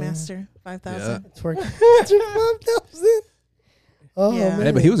 Twerk Yeah. Master 5000. Twerk. 5,000. Oh Yeah. man.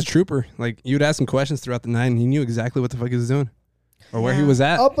 Hey, but he was a trooper. Like, you'd ask him questions throughout the night, and he knew exactly what the fuck he was doing. Or where he Yeah. was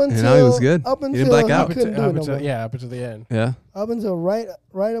at. Up you know, until he was good. Up He until didn't black he out. couldn't do it no more. Up until the end. Yeah. Up until right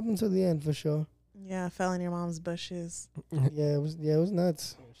up until the end for sure. Yeah, fell in your mom's bushes. Yeah, it was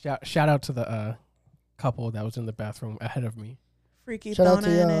nuts. Shout out to the couple that was in the bathroom ahead of me. Freaky Shout out Thona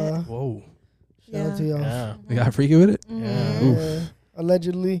to in y'all. it. Whoa. Shout out to y'all. Yeah. You got freaky with it? Mhm. Yeah.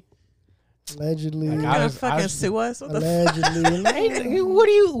 Allegedly. Like, You I gonna was- fucking was- sue us? What the fuck? Allegedly. Hey, what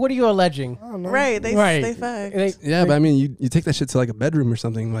are you alleging? I don't know. Right, they Right. fucked. They- Yeah, but I mean, you take that shit to like a bedroom or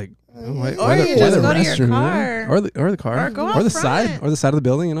something. Like, Uh, oh, why, yeah. why Or the, you why just the go to your restroom, you know? car. Or the car. Or go or out the front. side. Or the side of the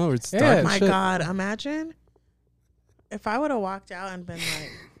building, you know, where it's Yeah. dark Oh and my shit. God, imagine if I would have walked out and been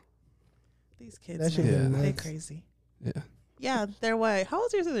like, these kids, That shit man, was they nuts. crazy. Yeah. Yeah, they're what? How old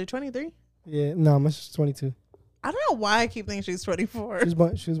is your sister? 23? Yeah, no, my sister's 22. I don't know why I keep thinking she's 24.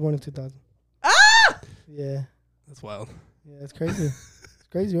 She was born in 2000. Ah! Yeah. That's wild. Yeah, it's crazy. It's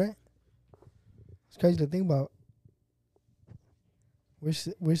crazy, right? It's crazy to think about.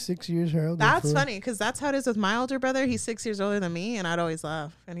 We're 6 years her older. That's funny because that's how it is with my older brother. He's 6 years older than me, and I'd always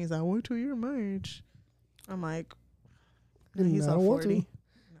laugh. And he's like, "What? 2 years my age?" I'm like, "He's all 40."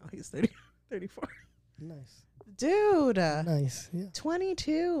 No, he's 30, 34. Nice, dude. Nice. Yeah.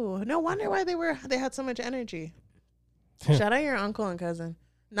 22. No wonder why they had so much energy. Shout out your uncle and cousin.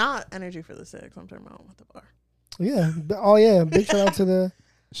 Not energy for the six. I'm talking about with the bar. Yeah. Oh yeah. Big shout out to the.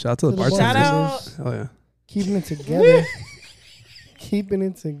 Shout out to the bartenders. Shout out. Oh yeah. Keeping it together. Keeping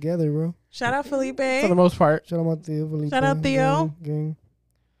it together, bro. Shout out Felipe. For the most part. Shout out Theo. Felipe, shout out Theo. Gang.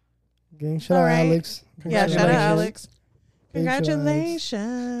 Shout out Alex. Yeah, shout out Alex.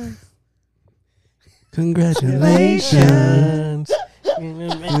 Congratulations. Congratulations.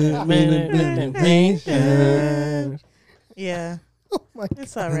 Yeah. Oh my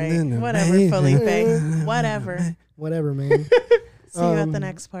it's all right. Whatever, Felipe. Whatever. Whatever, man. See you at the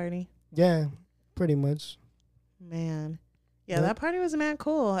next party. Yeah, pretty much. Man. Yeah, that party was man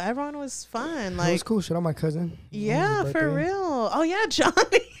cool. Everyone was fun. Like, it was cool. Shout out my cousin. Yeah, for real. Oh yeah,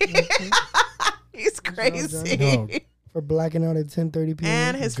 Johnny. He's crazy. For blacking out at 10:30 p.m.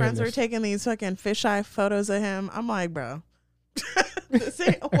 And his friends were taking these fucking fisheye photos of him. I'm like, bro.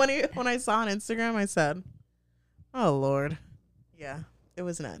 When I saw on Instagram, I said, "Oh Lord." Yeah, it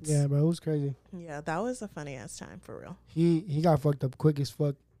was nuts. Yeah, bro, it was crazy. Yeah, that was a funny ass time for real. He got fucked up quick as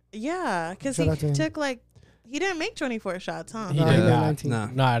fuck. Yeah, because he took like. He didn't make 24 shots, huh? He did not. 19.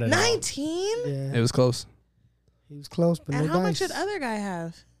 Not at 19? Yeah. It was close. He was close, but and no how dice. much did other guy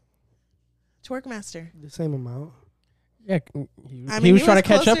have? Twerkmaster. The same amount. Yeah, I mean, he was trying to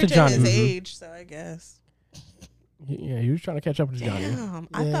catch up to Johnny. His age, so I guess. Yeah, he was trying to catch up to Johnny. Damn,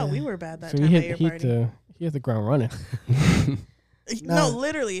 I thought we were bad that so time he at your party. He hit the ground running. No,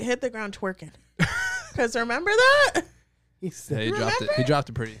 literally hit the ground twerking. Because remember that? He said, yeah, he dropped it. He dropped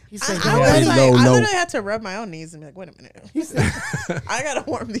it pretty. He said, I literally had to rub my own knees and be like, wait a minute. He said, I got to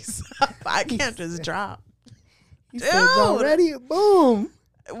warm these up. I can't just drop. He said, ready? Boom.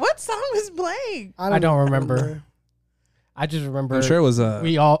 What song was playing? I don't remember. I just remember. I'm sure it was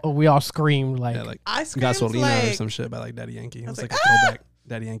we all screamed like, yeah, like I screamed Gasolina like, or some shit by like Daddy Yankee. It was like a ah! throwback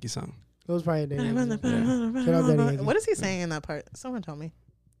Daddy Yankee song. It was probably Daddy Yankee. Yeah. Shout out Daddy Yankee. What is he saying in that part? Someone told me.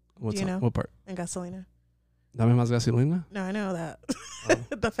 What Do you song? know? What part? In Gasolina. Dame más gasolina? No, I know that. Oh.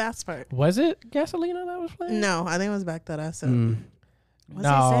 The fast part. was it Gasolina that was playing? No, I think it was back that I said. What's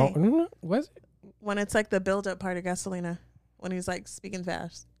No, he say? was it? When it's like the build up part of Gasolina. When he's like speaking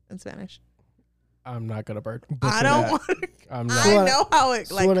fast in Spanish. I'm not gonna burn. I don't want to. I'm not. I know how it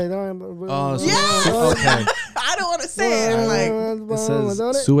like. Oh, Yeah. okay. I don't want to say it. I'm like, It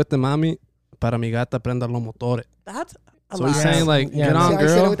says, súbete mami para mi gata prenda los motores. that's a So lot. he's saying like, Yeah. get on, I said it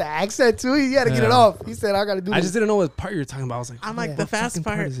girl. with the accent too. He had to get it Yeah. off. He said, I got to do I this. just didn't know what part you were talking about. I was like, I'm like Yeah. the what fast fucking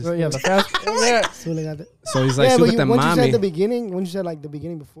part. is this? So, yeah, the fast. Yeah. So they got the- So he's like, yeah, but súbete once you said the mami. beginning, when you said like the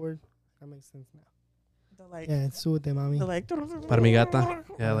beginning before, that makes sense now. The like, Yeah, it's súbete, mami. the like. Para mi gata.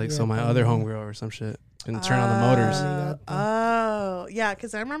 Yeah, like, so my other homegirl or some shit. And turn on the motors. Oh, yeah,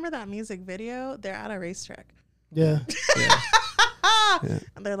 because I remember that music video. They're at a racetrack. Yeah. Yeah. Yeah.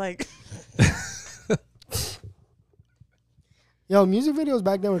 And they're like, Yo, music videos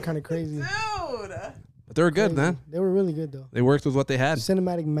back then were kind of crazy. dude. But they were good, Crazy. man. They were really good though. They worked with what they had.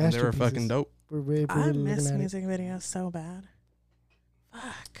 Cinematic And they masterpieces. were fucking dope. We're really, I really miss looking at music videos so bad. Fuck.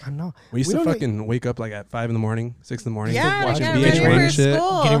 it. I know. We used We to don't fucking wake up like at 5 in the morning, 6 in the morning. Yeah, watching get VH1 ready VH1 for and shit.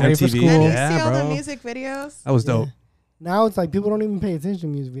 school. Getting ready for MTV. school. And you Yeah, see all the bro. music videos? That was dope. Yeah. Now it's like people don't even pay attention to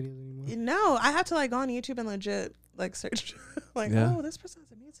music videos anymore. No, I have to like go on YouTube and legit like search like, Yeah. oh, this person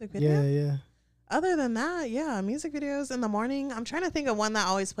has a music video. Yeah. Other than that, yeah, music videos in the morning. I'm trying to think of one that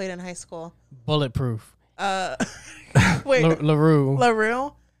always played in high school. Bulletproof. Wait, LaRue.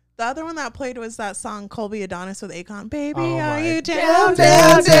 LaRue. The other one that played was that song Colby Adonis with Akon. Baby, Oh are my you Down,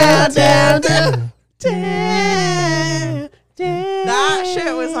 down, down, down, down, down, down, down? That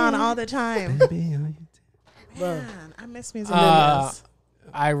shit was on all the time. Man, I miss music videos.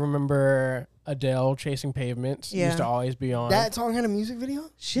 I remember Adele Chasing Pavements. Yeah. Used to always be on. That song had a music video?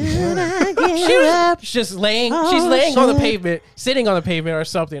 Should I get She was up? just laying. Oh, she's laying on the shit. pavement, sitting on the pavement or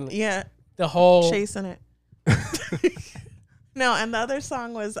something. Yeah, The whole. chasing it. No, and the other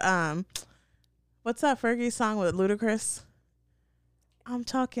song was what's that Fergie song with Ludacris? I'm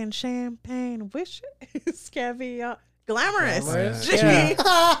talking champagne, wish it's caviar, glamorous. Glamorous? Gee.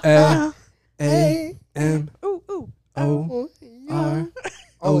 Yeah.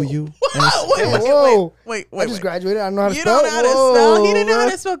 L-A-M-O-R-O-U-S. Wait. I just graduated. I don't know how to You spell don't it. know how to spell. He didn't know how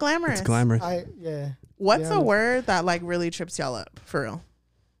to spell glamorous. It's glamorous. Yeah. What's Yeah. a word that like really trips y'all up for real?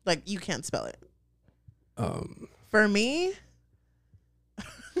 Like you can't spell it. For me,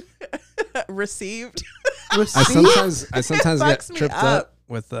 received. I sometimes get Fucks me tripped up. up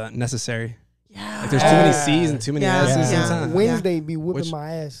with necessary. Yeah. Like there's too many C's and too many Yeah. S's Yeah. sometimes. Wednesday be whooping Which-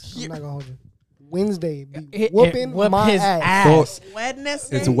 my ass. I'm not gonna hold you. Wednesday be It whooping whoop my his ass. ass.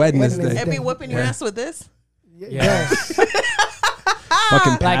 Wednesday. It's Wednesday. It be whooping your Yeah. ass with this. Yes.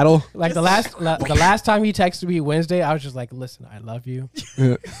 Fucking paddle. Like the last time he texted me Wednesday, I was just like, listen, I love you.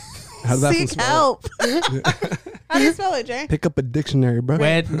 How does that Seek spell help. How do you spell it, Jay? it? Pick up a dictionary, bro.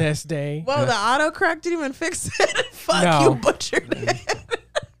 Wednesday. Whoa, the autocorrect didn't even fix it. Fuck, No. you butchered it.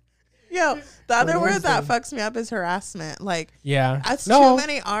 Yo, the other word that Wednesday. fucks me up is harassment. Like, Yeah. that's No. too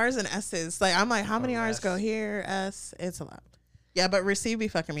many R's and S's. Like, I'm like, how many R's go here? S, it's a lot. Yeah, but receive be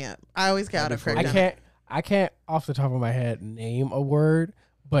fucking me up. I always get out of I can't off the top of my head name a word,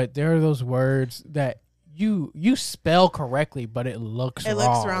 but there are those words that you spell correctly, but it looks It wrong.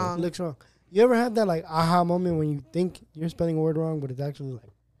 looks wrong. Looks wrong. You ever have that like aha moment when you think you're spelling a word wrong, but it's actually like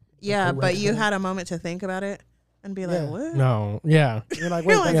Yeah, the but correct you word? had a moment to think about it and be like, Yeah. what? No. Yeah. You're like,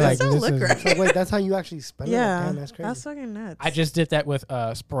 You're wait, like, that's, that don't this look is- right. it's like, wait, that's how you actually spell it. Like, Yeah, damn, that's crazy. that's fucking nuts. I just did that with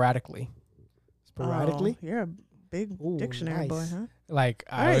sporadically. Sporadically. Oh, you're a big Ooh, dictionary nice. boy, huh? Like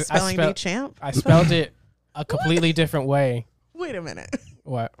All right, spelling bee champ. I spelled it a completely different way. Wait a minute.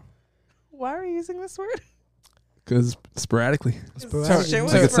 What? Why are you using this word? Because sporadically. Sporadically. Shit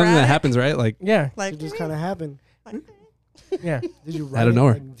was It's like it's something that sporadic? happens, right? Like, Yeah. Like, It just kind of happened. Yeah. Did you Out write of it?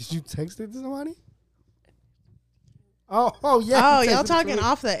 nowhere. Like, did you text it to somebody? Oh yeah. oh, he y'all texted it to talking me.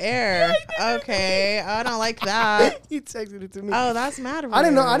 off the air. Okay, I don't like that. He texted it to me. Oh, that's mad. I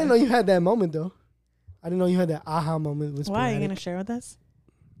didn't know you had that moment though. I didn't know you had that aha moment. With Why are you sporadic. gonna share with us?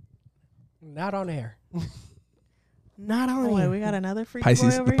 Not on air. Not Oh, on wait, you. we got another freak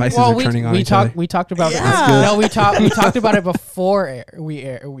Pisces- boy over the here. Pisces- are turning on each other. We talked about Yeah. it. That's good. No, we talked about it before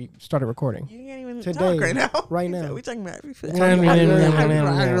we started recording. You can't even Today, talk right now. right He said, now. We talking about. We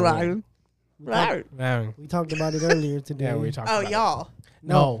talked about it earlier today. Yeah, we talked Oh, about it. y'all.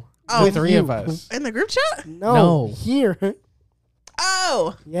 No. Oh, The three you. of us. In the group chat? No, No. here.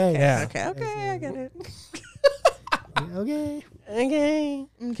 Oh. Yes. Yeah. Okay. Okay. I get it. Okay. Okay.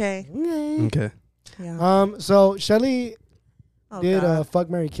 Okay. Okay. okay. Yeah. So Shelly Oh, did God. Fuck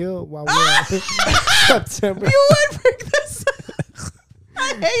Mary Kill while we were September. You would bring this up.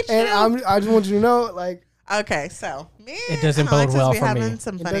 I hate And you. I just want you to know, like, Okay, so me It doesn't and bode Alexis well be for having me.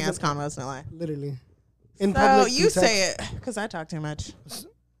 some It funny ass doesn't- combos, no lie. literally. In So public. you we say text- it because I talk too much.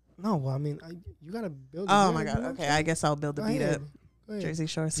 No, well, I mean, you gotta build. Oh you my gotta god. build Okay, up I guess I'll build the Go beat ahead. up. Go ahead. Jersey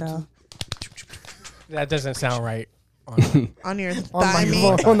Shore style That doesn't sound right. on your On, thigh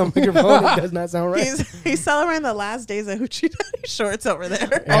meat. on the microphone, it does not sound right. He's celebrating the last days of Hoochie Daddy shorts over there.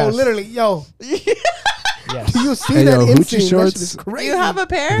 Yeah. Oh, Yes. literally, yo, Yes. do you see Hey, that yo, inseam? Hoochie That shorts. shit is Do crazy. you have a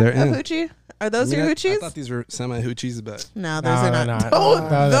pair They're of in. Hoochie? Are those your I Hoochies? thought these were semi Hoochies, but No, those No, are they're not. not. Oh, No,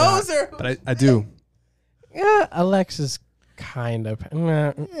 they're those are. but I do. Yeah, Alexis kind of.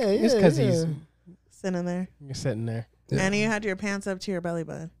 Yeah, It's because he's Sitting there. sitting there. Yeah. And you had your pants up to your belly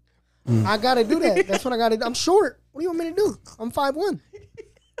button. I gotta do that. That's what I gotta do. I'm short. What do you want me to do? I'm 5'1".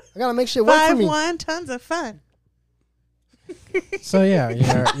 I gotta make shit work for me. 5'1", tons of fun. So yeah,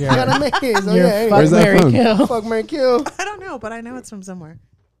 I gotta make it. So you're yeah, fuck, Where's that Mary, from? kill. fuck Mary Kill. I don't know, but I know it's from somewhere.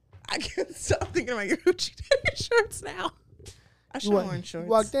 I can't stop thinking about your Hoochie Daddy shorts now. I should have worn shorts.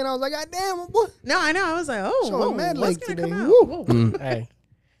 Walked in, I was like, God damn, what? No, I know. I was like, oh, Showing whoa, mad what's leg gonna come today. out? Woo. Whoa. Hey,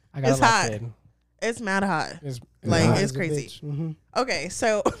 I got It's a lot hot. kid. It's mad hot. It's Like, hot. it's crazy. Mm-hmm. Okay,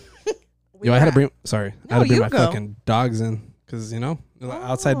 so. Yo, I had to bring. Sorry, I had No, to bring you my go. fucking dogs in because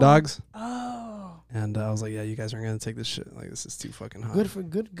outside dogs. Oh, And I was like, yeah, you guys aren't gonna take this shit. Like, this is too fucking hot. Good for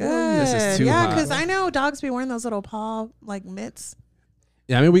good. good. This is too yeah, hot. because I know dogs be wearing those little paw like mitts.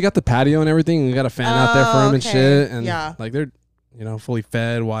 Yeah, I mean, we got the patio and everything. We got a fan out there for them and okay. shit. And Yeah. like they're, fully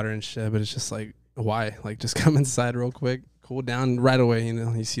fed, water and shit. But it's just like, why? Like, just come inside real quick, cool down right away.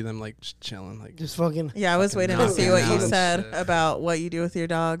 You see them like just chilling. Like, Just fucking. Yeah, I was waiting to knocking see what out you and said shit. about what you do with your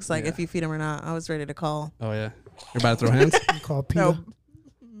dogs, like Yeah. if you feed them or not. I was ready to call. oh yeah, you're about to throw hands. Call Peter. No,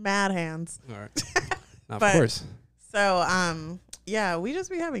 mad hands. All right, of But- course. So, yeah, we just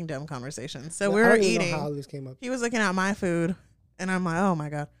be having dumb conversations. So I we don't were even know eating. how this came up. He was looking at my food, and I'm like, oh my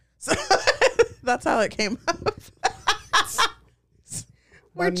god. So that's how it came up.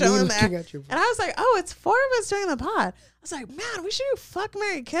 My We're knee chilling looking there. at your- And I was like, oh, it's 4 of us doing the pod. I was like, man, we should do fuck,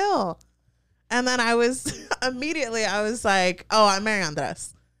 marry, kill. And then I was immediately, I was like, oh, I'm Mary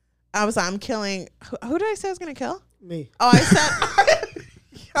Andres. I was like, I'm killing. Who did I say I was going to kill? Me. Oh, I said.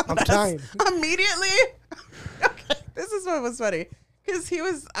 I'm trying. Immediately. Okay, this is what was funny. Because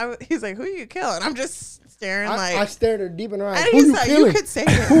he's like, who you kill? And I'm just staring like. I stared her deep in her eyes. And Who he's you like, killing? you could say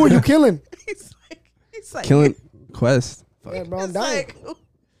it. Who are you killing? he's like Killing Quest. Yeah, bro, I'm he's dying. like,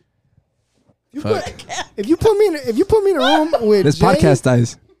 Fuck. If you put me in a room with This Jay, podcast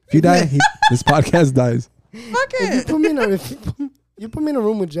dies. If you die, this podcast dies. fuck if you it. put me in you put me in a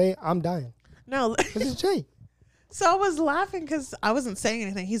room with Jay, I'm dying. No. This is Jay. So I was laughing because I wasn't saying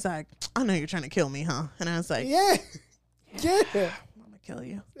anything. He's like, I know you're trying to kill me, huh? And I was like, Yeah. Yeah. I'm gonna kill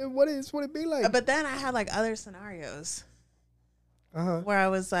you. And what it be like? But then I had like other scenarios Uh-huh. where I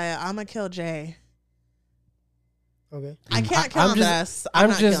was like, I'm gonna kill Jay. Okay. I can't kill I'm Andres. I'm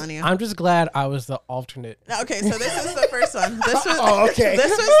not just, killing you. I'm just glad I was the alternate. Okay, so this is the first one. This was Oh, okay. This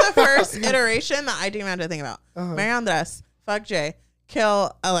was the first iteration that I didn't have to think about. Uh-huh. Marry Andres, fuck Jay,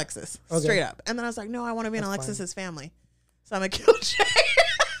 kill Alexis, Okay. straight up. And then I was like, no, I want to be in That's Alexis's family, so I'm gonna kill Jay.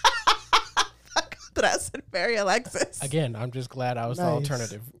 Fuck Andres and marry Alexis. Again, I'm just glad I was the Nice.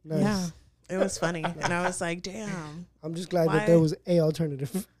 alternative. Nice. Yeah, it was funny, and I was like, damn. I'm just glad Why? that there was a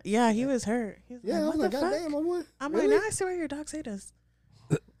alternative. Yeah, he was hurt. He was Yeah, I like, was what like, the God fuck? damn, my boy. I'm Really? like, now I see why your dogs hate us.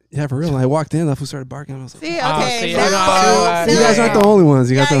 Yeah, for real. When I walked in, that fool started barking. I was like, See, Oh, okay, see, now, I know. you guys aren't the only ones.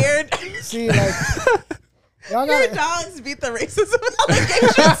 You got yeah, the. See, like, y'all your gotta, dogs beat the racism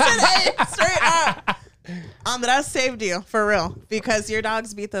allegations today, straight up. That saved you for real because your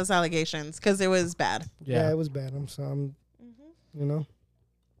dogs beat those allegations because it was bad. yeah, Yeah. it was bad. You know.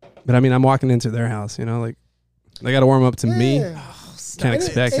 But I mean, I'm walking into their house. You know, like they got to warm up to me. Yeah. Can't It's-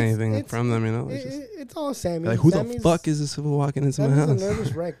 expect it's- anything it's- from them. You know, it's just, It's all Sammy. like who Sammy's, the fuck is this fool walking into my Sammy's a house?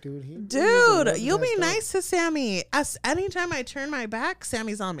 nervous wreck, dude. Dude, you'll be nice to Sammy. Anytime I turn my back,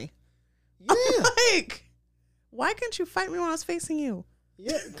 Sammy's on me. Yeah, Like, why couldn't you fight me when I was facing you?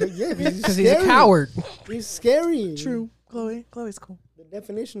 yeah, because Because he's a coward. He's scary. Chloe. Chloe's cool. The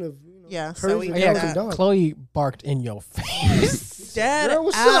definition of Yeah, so courage we and get intelligent that. dog. Chloe barked in your face. Dead Girl,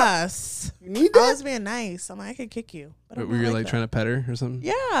 what's ass. You need I that? was being nice. I'm like, I could kick you. But But I'm were not you like that. trying to pet her or something?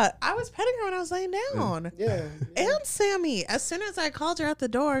 Yeah, I was petting her when I was laying down. Yeah. And Sammy. As soon as I called her at the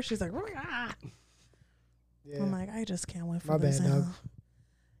door, she's like, "Ah." Yeah. I'm like, I just can't wait for My this bad, dog. now.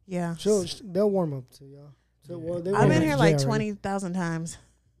 Yeah. They'll warm up to y'all. So, well, they I've warm been up here to like Jay already. 20,000 times.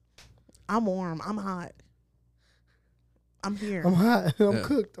 I'm warm. I'm hot. I'm here. I'm hot. I'm Yeah.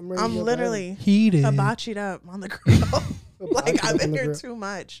 cooked. I'm ready. I'm to go literally Heated. hibachied up on the grill. Like, Hibachied I've up been on the here grill. too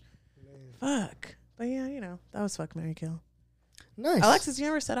much. Fuck. But yeah, you know, that was fuck, marry, kill. Nice. Alexis, you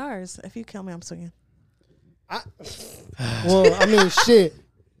never said ours. If you kill me, I'm swinging. Well, I mean, shit.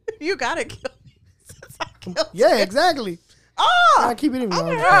 You gotta kill me. Since I killed Yeah, you. exactly. Oh! I keep it even. I'm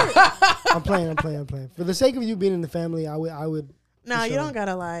I'm hurt. playing. For the sake of you being in the family, I would No, For you sure. don't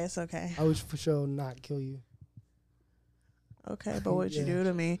gotta lie. It's okay. I would for sure not kill you. Okay, but what'd you Yeah. do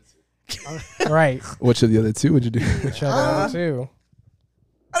to me? Right. Which of the other two would you do? Which other too?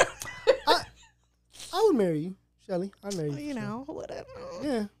 I would marry you, Shelly. I'd marry you. Well, you for sure. know,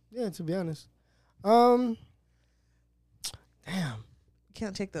 whatever. Yeah. To be honest. Damn.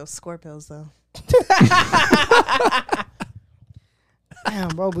 Can't take those Scorpios though. Damn,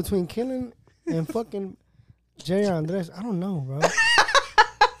 bro. Between killing and fucking Jerry Andres, I don't know, bro. This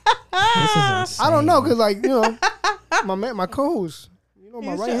is insane. I don't know, cause like my co-host,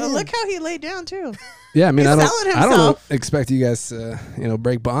 my right hand. Look how he laid down too. Yeah, I mean, He's I selling don't himself. expect you guys to,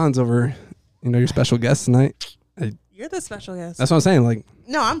 break bonds over, your special guest tonight. You're the special guest. That's what I'm saying. Like,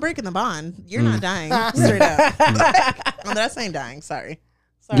 No, I'm breaking the bond. You're not dying. Straight up. No, that's ain't dying. Sorry.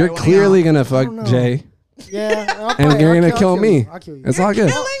 you're one of clearly y'all. gonna fuck don't know. Jay, Yeah, and you're gonna kill me. I'll kill you. It's all good.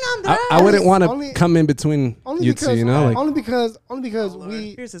 Killing on I wouldn't want Only- to come in between Only you because, two. Like, only because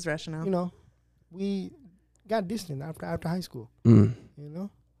we, Here's his rationale. we got distant after high school. mm.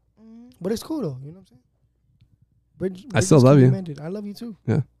 But it's cool though. You know what I'm saying? I still Bridges love can be you. mended. I love you too.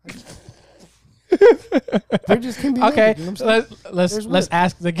 Yeah. Bridges can be Okay, mended. You know what I'm saying? let's There's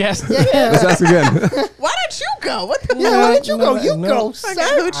ask the guest. Let's Yeah. ask again. Why did you go? What the Yeah, why did you go? No, You no. go, fuck?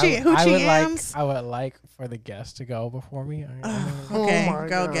 sir. Hoochie I would yams. I would like for the guest to go before me. Okay, Oh my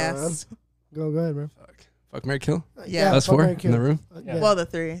go God. guest. Go ahead, bro. Fuck, marry, kill. Yeah. Us fuck, four marry, in kill. the room. Yeah. Well, the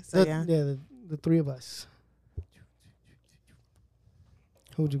three. So yeah. The three of us.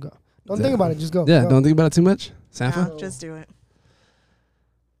 Who'd you go? Don't think about it. Just go. Yeah, Go. don't think about it too much. Sanfa. No, just do it.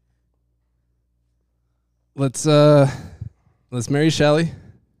 Let's marry Shelly.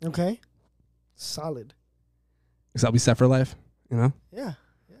 Okay. Solid. Because I'll be set for life. Yeah.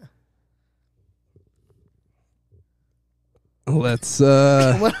 Let's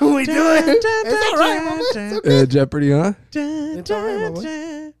What are we doing? It's all right, mama. It's okay. Jeopardy, huh? It's all right,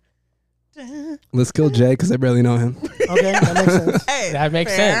 mama. Let's kill Jay because I barely know him, Okay, that makes sense. Hey, That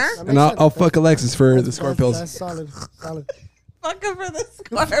makes fair. sense. That and makes I'll sense. fuck Alexis for the Scorpios. That's solid. Solid. Fuck him for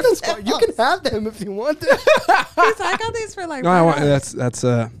the scarf. You can have them if you want them. I got these for like. No, I want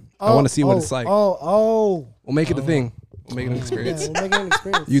 $5. I want to see what it's like. We'll make it a thing. We'll make it an experience. we'll make it an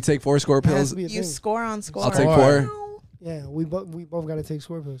experience. You take 4 score It has pills. to be a You thing. score on score. I'll take 4. Yeah, we both got to take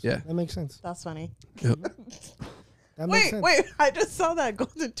score pills. Yeah. That makes sense. That's funny. Yep. That makes sense. Wait! I just saw that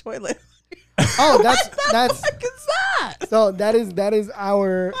golden toilet. Oh, that's What is that? so that is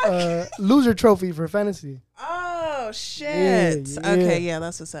our loser trophy for fantasy. Oh shit! Yeah. Okay, yeah,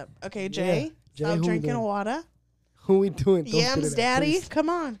 that's what's up. Okay, Jay, Jay, stop who we drinking doing? water. Who we doing? Don't spit Yams, it out, daddy, please. come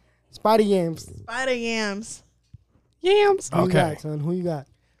on. Spotty yams. Spider yams. Yams. Who you Okay. got, son? Who you got?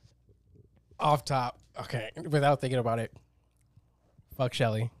 Off top. Okay. Without thinking about it. Fuck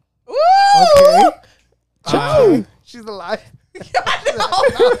Shelly. Ooh! Okay. Uh, She's alive.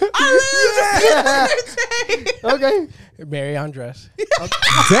 I Okay. Mary Andres.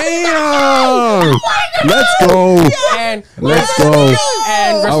 Damn! Let's go. And Let's go.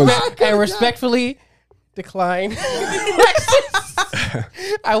 and respectfully decline.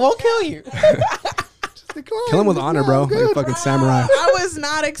 I won't kill you. Kill him with honor, bro. Like a fucking samurai. I was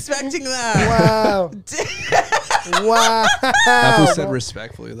not expecting that. Wow. Wow. That fool said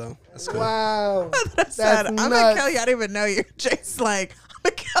respectfully, though. That's good. Wow. I said, I'm gonna nuts. kill you. I didn't even know you. Jay's like,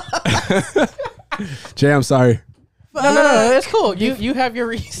 I'm gonna kill you. Jay, I'm sorry. No, it's cool. You have your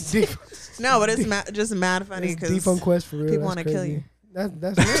reasons. No, but it's just mad funny It's because defund quest for real. people want wanna to kill you.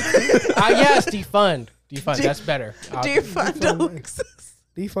 That's it. Yes, defund. That's better. defund Alexis.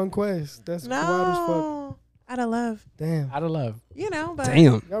 Defund quest. That's wild as fuck. No, out of love, Damn. Out of love. you know. But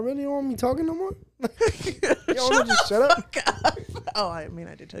Damn. Y'all really don't want me talking no more? Y'all want shut me to just shut up? up. Oh, I mean,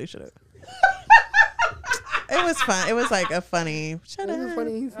 I did tell you shut up. It was fun. It was like a funny. Shut This up. is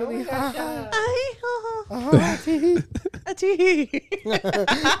funny. Silly. Tee. A tee.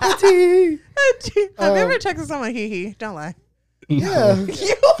 Tee. Have you ever texted someone hee hee? Don't lie. Yeah.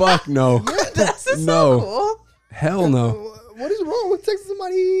 You. Fuck no. This is No. so cool. Hell no. What is wrong with texting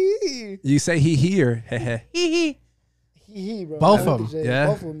somebody? You say he or heh. Hee hee. Bro. Both I of like the J. Yeah.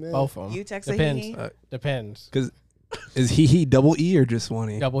 Both of them, man. Both of them. You text a Depends. hee-hee? Depends. Because is he double E or just one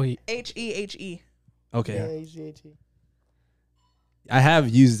E? Double heat. H-E-H-E. Okay. Yeah, H-E-H-E. I have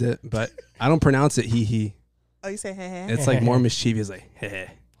used it, but I don't pronounce it he. Oh, you say hey hey. It's like more mischievous, like heh.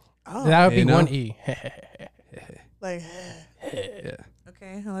 Oh, That would Hey, be no. one E. like Yeah.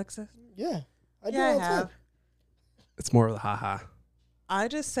 okay, Alexa. Yeah. I do Yeah, I all the time. have. It's more of the haha. I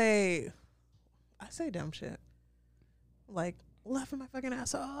say dumb shit. Like laughing my fucking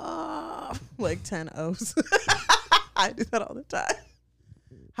ass off. Like 10 O's. I do that all the time.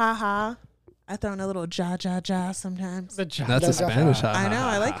 Ha ha. I throw in a little ja ja ja sometimes. The job. That's a That's Spanish a- haha. I know,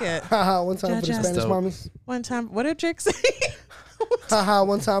 I like it. Haha, one time for the Ja, ja. Spanish Dope. mommies. One time, what did Jake say? Haha,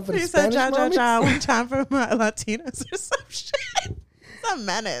 one time for the He said Spanish ja ja mommies. ja. One time for my Latinos or some shit. It's a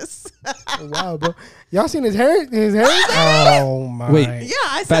menace. Oh, wow, bro. Y'all seen his hair? His hair? Oh my. Wait. Yeah,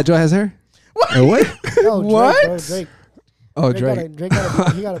 I Fat said. Joe has hair? What? Or what? No, Drake, What? bro, Drake. Oh, Drake. Drake. Drake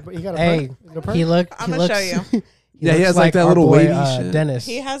got a Hey, perk. he look. I'm he gonna looks, show you. Yeah, he looks has like that our little boy, wavy shit. Dennis.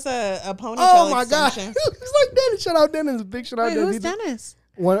 He has a ponytail Oh my god, extension. he looks like Dennis. Shout out Dennis. Big shout out Wait, Dennis. who's Dennis?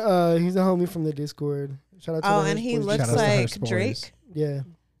 He's a homie from the Discord. Shout out to Oh, the and he Hurst boys. looks Shout out to like Hurst boys. Drake Yeah,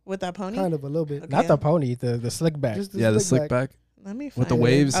 with that pony. kind of a little bit. Okay. Not the pony, the slick back. Just Yeah, the slick back Let me find with the it.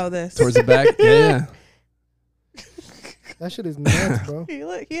 waves Oh, this. towards the back. Yeah. That shit is nuts, bro.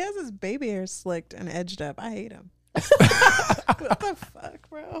 He has his baby hair slicked and edged up. I hate him. What the fuck,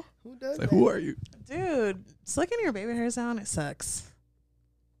 bro? Who does It's like, that? who are you? Dude, slicking your baby hairs down, it sucks.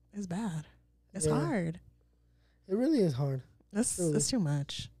 It's bad. It's Yeah. hard. It really is hard. Really. It's too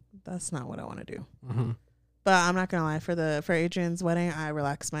much. That's not what I want to do. Mhm. But I'm not gonna lie. For Adrian's wedding, I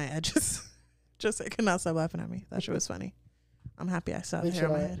relaxed my edges. Just so he could not stop laughing at me. That shit was funny. I'm happy I saw the Big hair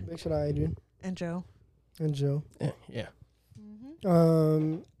shout on my out, head. big shout out, Adrian And Joe. and Joe. Yeah.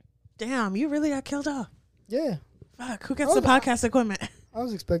 Damn, you really got killed off. Yeah, Fuck, who gets Oh, the podcast equipment? I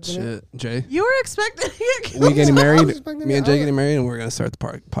was expecting it. Shit, Jay. You were expecting to get killed We getting off? married. expecting Me and it. Jay getting married, and we're gonna start the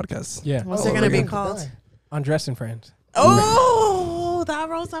podcast. Yeah. What's Oh, it gonna we're be gonna called? die. Undressing friends. Oh, that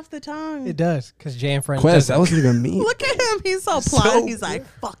rolls off the tongue. It does, because Jay and friends. Quest, does that it. wasn't even me. Look at him. He's so So plotted. He's like,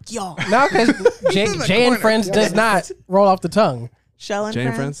 fuck y'all. No, because Jay, In the Jay and corner. friends does not roll off the tongue. Shell and Jay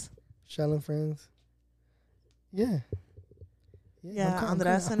and friends. friends. Shell and friends. Yeah. Yeah, I'm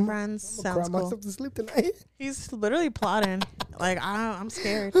Andres cry- and friends. I'm gonna Sounds cry cool. myself to sleep tonight. He's literally plotting. Like I'm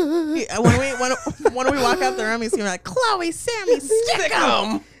scared. When we walk out the room, he's gonna be like, Chloe, Sammy, stick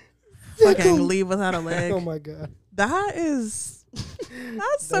 'em. Fucking leave without a leg. Oh my god. That is.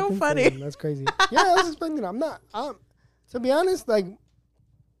 That's so That's funny. insane. That's crazy. Yeah, I was expecting it. I'm to be honest, like,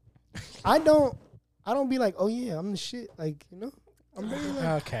 I don't I don't be like, oh yeah, I'm the shit. Like, you know, I'm very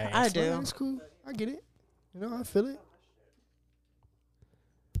like, Okay. I do. it's cool. I get it. You know, I feel it.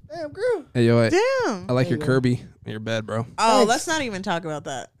 Damn, girl. Hey, yo, Damn. I like your There you go. Kirby in your bed, bro. Oh, Thanks. let's not even talk about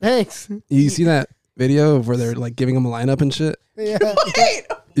that. Thanks. You see that video of where they're like giving him a lineup and shit? Yeah. Wait,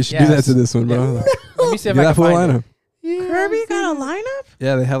 You should do that Yes. to this one, bro. Let me see if Do I that can full find it. lineup. Yeah, Kirby I've got a seen it. lineup?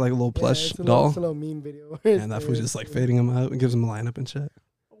 Yeah, they have like a little Yeah, plush it's a doll, It's a little meme video. and that fool's just like fading him out and gives him a lineup and shit.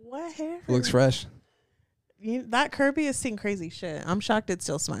 What hair? It looks fresh. That Kirby is seeing crazy shit. I'm shocked it's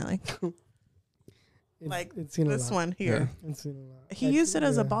still smiling. Like it's seen a this lot. one here. It's seen a lot. He Like, used it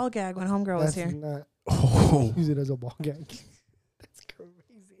as a yeah, ball gag when Homegirl was That's here. not. Oh, Use it as a ball gag. That's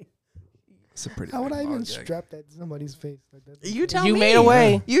crazy. it's a pretty. How would big I ball even gag. strap that to somebody's face? Like that? You tell You me. made a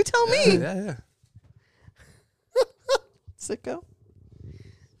way. You tell me. Yeah. Sicko.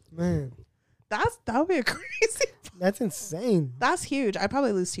 Man, That would be a crazy. that's insane. That's huge. I'd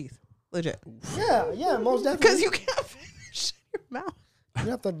probably lose teeth. Legit. Yeah, most definitely. Because you can't finish your mouth.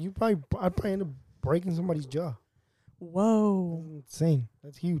 I'd probably end up breaking somebody's jaw. Whoa. That's insane.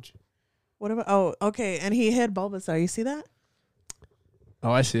 That's huge. What about? Oh, okay. And he hid Bulbasaur. You see that?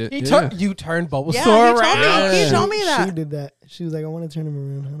 Oh, I see it. He Yeah. You turned Bulbasaur Yeah, he told around. me. He Yeah. told me She that. did that. She was like, I want to turn him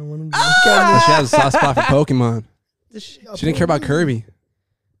around. I don't want him to Well, she has a soft spot for Pokemon. She didn't care about Kirby.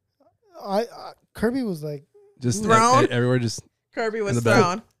 Kirby was like, Just Thrown? everywhere. Just Kirby was the bed.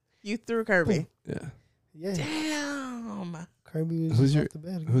 thrown. You threw Kirby. yeah. yeah. Damn. Kirby was Who's just your- off the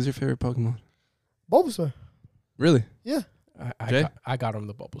bed. Who's your favorite Pokemon? Bulbasaur. Really? Yeah. Jay? I got him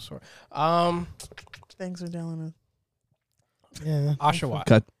the Bulbasaur. Thanks for telling us. Yeah. Oshawott.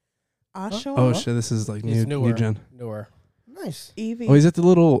 Cut. Oshawa? Oh shit! This is like He's new gen. Newer. Nice. Eevee. Oh, is it the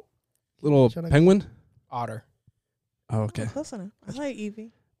little Should I- penguin? Otter. Oh, Oh, okay. close enough. I like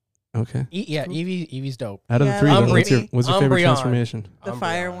Eevee. Okay. Eevee's dope. Out of Yeah, the three, I then, like Umbreon. what's your favorite Umbreon. transformation? The Umbreon.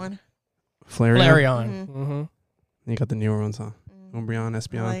 fire one. Flareon. Flareon. Mhm. Mm-hmm. You got the newer ones, huh? Umbreon, I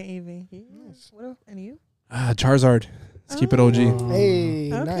Espeon. like Eevee. Yeah. Nice. What else? And you? Charizard. Let's keep it OG.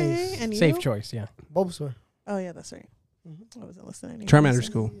 Hey, Okay. nice. And you? Safe choice, yeah. Bulbasaur. Oh, yeah, that's right. Mhm. I wasn't listening. Charmander's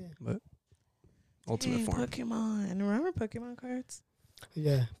cool, Yeah. but ultimate form. Pokemon. Remember Pokemon cards?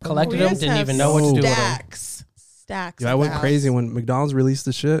 Yeah. Collected We them, used to didn't have even know what to do with them. Stacks. Stacks. Yeah, I at the went house. crazy when McDonald's released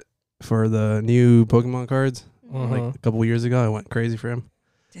the shit for the new Pokemon cards Mhm. like a couple years ago. I went crazy for him.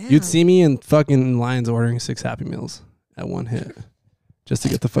 Damn. You'd see me in fucking lines ordering 6 Happy Meals at one hit just to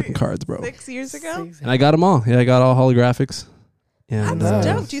get the fucking cards, bro. 6 years ago? And I got them all. Yeah, I got all holographics. And That's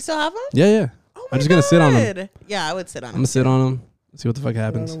Nice. dope. Do you still have them? yeah. Oh I'm just gonna sit on 'em. God. Yeah, I would sit on I'm them. gonna sit on them, see what the fuck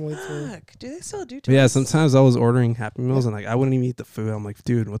happens. Fuck. Do they still do But yeah, toast? sometimes I was ordering Happy Meals and like I wouldn't even eat the food. I'm like,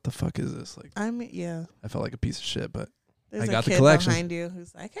 dude, what the fuck is this? Like, I mean, yeah. I felt like a piece of shit, but There's I a got the kid collection. behind you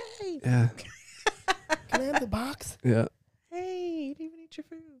who's like, hey, yeah, Can I have the box? yeah. hey, you didn't even eat your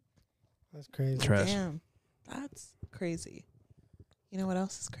food. That's crazy. Trash. Damn. That's crazy. You know what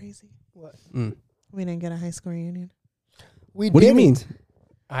else is crazy? What? Mm. We didn't get a high school reunion. We What do you mean? didn't.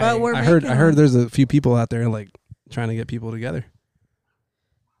 But we're I heard making them. there's a few people out there like trying to get people together.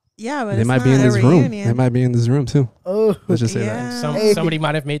 Yeah, but They it's might not be in a this room. reunion. They might be in this room too. Oh, Let's just say Yeah. Hey. Somebody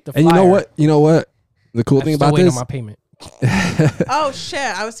might have made the that. flyer. And you know what? The cool I'm thing still about waiting this, on my payment. Oh shit!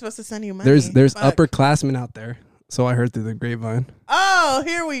 I was supposed to send you money. there's Fuck. upperclassmen out there. So I heard through the grapevine, Oh,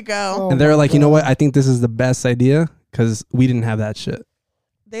 here we go. Oh and they're my like, you know what? God. I think this is the best idea because we didn't have that shit.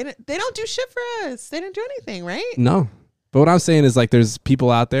 They don't do shit for us. They didn't do anything, right? No, but what I'm saying is like, there's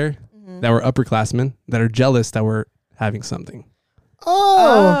people out there Mhm. that were upperclassmen that are jealous that we're having something.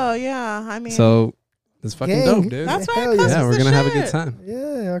 Oh. Oh yeah. I mean, So it's fucking Gang. dope, dude. that's why Hell it yeah. costs Yeah, us we're the gonna have a good shit. time.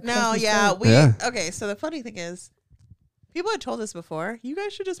 Yeah. our No, class was yeah, tight. we Yeah. okay. So the funny thing is, people had told us before, you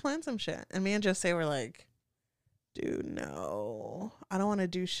guys should just plan some shit, and me and Jose were like, dude, no, I don't want to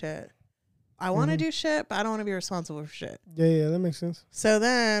do shit. I want to Mhm. do shit, but I don't want to be responsible for shit. Yeah, that makes sense. So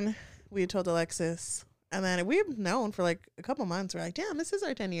then we told Alexis, and then we've known for like a couple months. We're like, damn, this is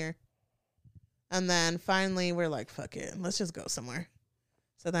our 10 year. And then finally we're like, fuck it, let's just go somewhere.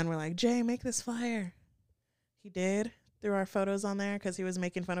 So then we're like, Jay, make this flyer. He did. Threw our photos on there because he was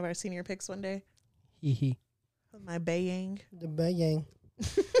making fun of our senior pics one day. Hee hee. My baying. The bang.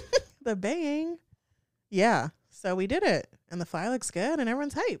 The baying. Yeah. So we did it. And the flyer looks good and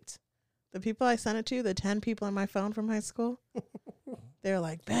everyone's hyped. The people I sent it to, the 10 people on my phone from high school, they're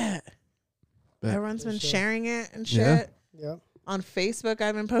like, bet. Bet. Everyone's been Sure. sharing it and shit. Yeah. Yep. On Facebook,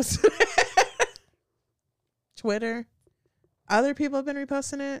 I've been posting it. Twitter. Other people have been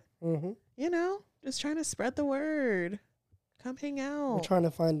reposting it. Mm-hmm. You know, just trying to spread the word. Come hang We're out. trying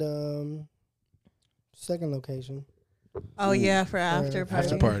to find second location. Oh, yeah, for after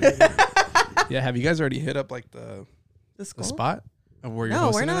party. After party. Yeah, have you guys already hit up like the The school? spot? Of where you're No,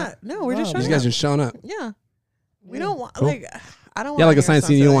 we're hosting it not. at? No, we're just No. showing You guys up. just showing up. Yeah. We Yeah. don't want Cool. like I don't want Yeah, like assigned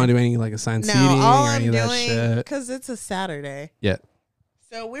seating. You don't want to do any like assigned No, seating all or I'm any of that doing shit. because it's a Saturday. Yeah.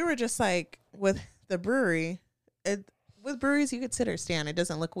 So we were just like with the brewery. With breweries, you could sit or stand. It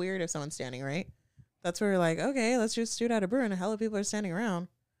doesn't look weird if someone's standing, right? That's where we're like, okay, let's just shoot out a brew and a hell of people are standing around.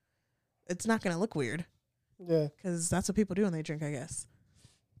 It's not gonna look weird Yeah. because that's what people do when they drink, I guess.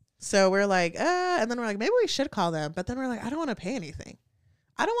 So we're like, and then we're like, maybe we should call them. But then we're like, I don't want to pay anything.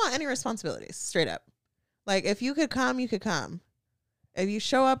 I don't want any responsibilities, straight up. Like, if you could come, you could come. If you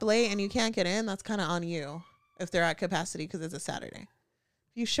show up late and you can't get in, that's kind of on you if they're at capacity because it's a Saturday.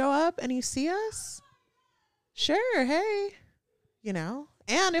 If you show up and you see us, sure, hey, you know.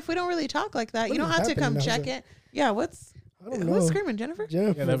 And if we don't really talk like that, What you don't is have to come happening now? check it. Yeah, I don't know. what's screaming, Jennifer?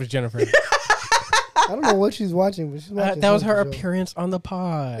 Jennifer. Yeah, that was Jennifer. I don't know what she's watching, but she's watching. That was her something, so. appearance on the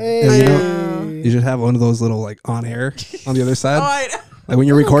pod. Hey. Yeah, you know. You should have one of those little like on air on the other Oh, side. I Like when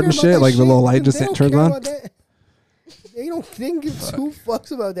you're They don't recording care about shit, that like the shit. little light They just don't turns care on. about that. They don't think it's who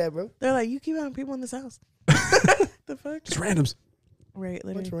fucks about that, bro. They're like, you keep having people in this house. The fuck? Just randoms. Right,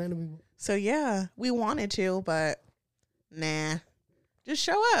 Bunch literally. of random people. So yeah, we wanted to, but nah. Just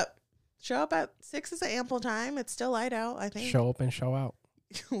show up. Show up at 6 is an ample time. It's still light out, I think. Show up and show out.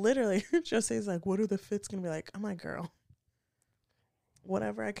 Literally. Jose's like, what are the fits gonna be like? I'm like, girl.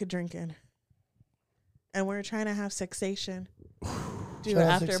 Whatever I could drink in. And we're trying to have Sexation. Do Shout an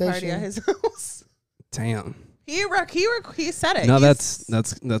out after party Sexation. at his house. Damn. He said it. No, He's-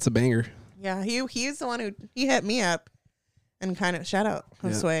 that's a banger. Yeah, he's the one who he hit me up and kind of shout out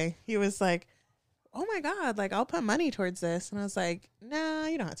Josue. He was like, "Oh my god, like I'll put money towards this," and I was like, "Nah,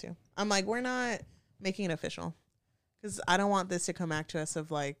 you don't have to." I'm like, "We're not making it official because I don't want this to come back to us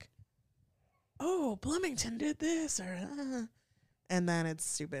of like, oh, Bloomington did this or, and then it's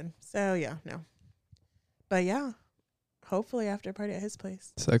stupid." So yeah, no, but yeah, hopefully after party at his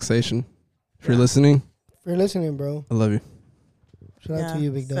place. Sexation. If you're Yeah. listening, If you're listening, bro, I love you. shout out to you,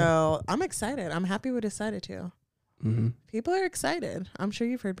 big dog. So I'm excited. I'm happy we decided to. Mm-hmm. People are excited. I'm sure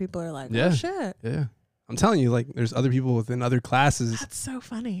you've heard people are like, Yeah. "Oh shit." Yeah. I'm telling you, like, there's other people within other classes. That's so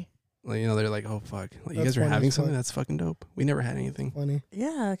funny. Like, you know, they're like, oh, fuck. Like, you That's guys are funny having as something? fuck. That's fucking dope. We never had anything. Funny.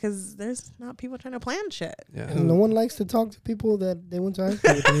 Yeah, because there's not people trying to plan shit. Yeah. And no one likes to talk to people that they went to high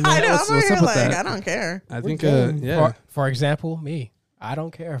school with. You know? I know. what's- I'm over what's here up with like, that? I don't care. I We're think, game. yeah. For example, me. I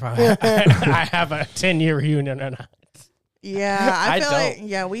don't care if I have a 10-year reunion or not. Yeah, I I feel don't. like,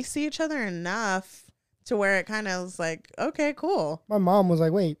 yeah, we see each other enough to where it kind of was like, okay, cool. My mom was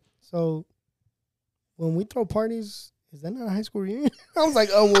like, "Wait, so when we throw parties, is that not a high school reunion?" I was like,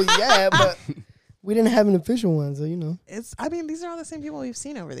 "Oh well, yeah, but we didn't have an official one, so you know, I mean, these are all the same people we've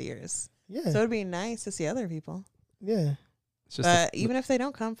seen over the years. yeah, So it'd be nice to see other people. yeah." It's just But the, even if they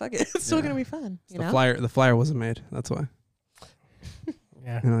don't come, fuck it. It's still Yeah. going to be fun. You know? the flyer wasn't made. That's why.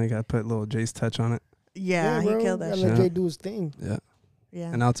 Yeah. You know, you got to put a little Jay's touch on it. Yeah, bro, he killed that gotta shit. let shit. Jay do his thing. Yeah. Yeah.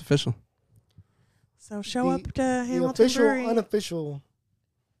 And now it's official. So show The- up to The Hamilton official, Brewery. unofficial,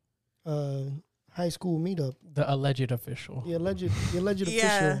 high school meetup. The alleged official. The alleged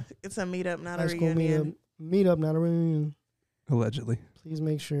Yeah, official it's a meetup, not high a school reunion. meetup, not a reunion. Allegedly. Please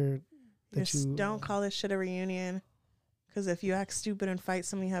make sure that Just you don't call this shit a reunion. Because if you act stupid and fight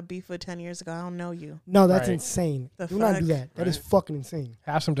somebody you had beef with 10 years ago, I don't know you. No, that's Right. insane. The Do not do fuck? that. That is Right. fucking insane.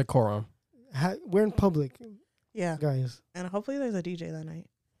 Have some decorum. We're in public, Yeah. guys. And hopefully there's a DJ that night.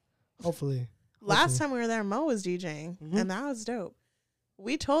 Hopefully. Last time we were there, Mo was DJing, Mhm. and that was dope.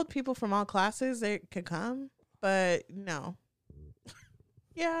 We told people from all classes they could come, but no.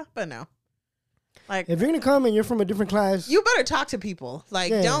 Yeah, but no. Like, If you're gonna come and you're from a different class, you better talk to people.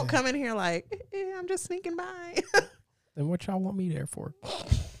 Like, Yeah. don't come in here like, I'm just sneaking by. Then what y'all want me there for?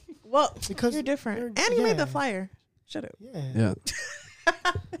 Well, Because you're different. you're- And you made the yeah. flyer. Shut up. yeah, Yeah.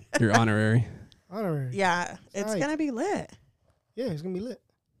 You're honorary. honorary. Yeah, it's Right. going to be lit. Yeah, it's gonna be lit.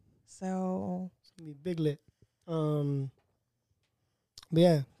 So, It's gonna be big lit. But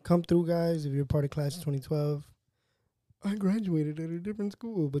yeah, come through, guys. If you're part of class of 2012, I graduated at a different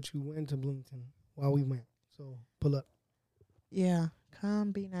school, but you went to Bloomington while we went. So pull up. yeah,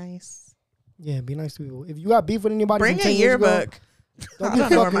 come be nice. Yeah, be nice to people. If you got beef with anybody, Bring from a 10 years ago, yearbook. don't I be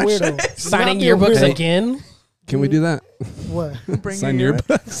don't know where fucking my weirdo. shit is. Do Signing not be a yearbooks weirdo. again? Can we do that? What? Bring Sign your your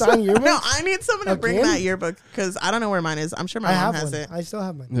book. Sign yearbook? No, I need someone to bring Again? that yearbook because I don't know where mine is. I'm sure my I mom have has one. it. I still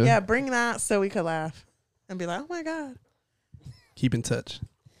have mine. Yeah, bring that so we could laugh and be like, oh my God. Keep in touch.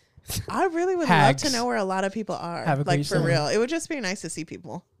 I really would Hags. love to know where a lot of people are. Have a Like, great for summer. real. It would just be nice to see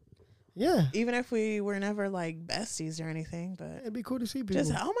people. Yeah. Even if we were never like besties or anything. But It'd be cool to see people.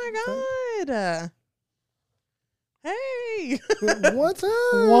 just, oh my God. Hey. What's up?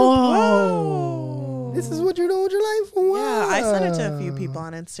 Whoa. This is what you're doing with your life? Wow. Yeah, I sent it to a few people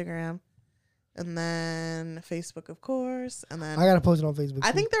on Instagram. And then Facebook, of course. And then I got to post it on Facebook.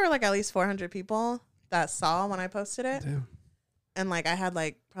 I think there were like at least 400 people that saw when I posted it. Damn. And like I had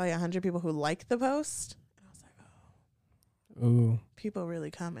like probably 100 people who liked the post. And I was like, oh, Ooh. people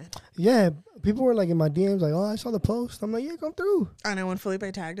really coming. Yeah, people were like in my DMs, like, oh, I saw the post. I'm like, yeah, come through. I know when Felipe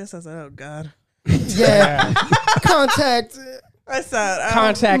tagged us, I said, oh, God. Yeah. Contact I said,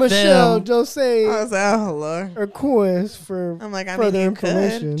 Contact Michelle them. Jose I was like, oh, Lord. or Quest for I'm like, I further mean, you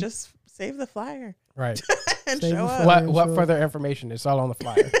information. could just save the flyer Right. and Save show the up. flyer. What sure. further information? It's all on the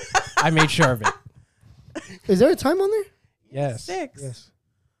flyer. I made sure of it. Is there a time on there? Yes. 6. Yes.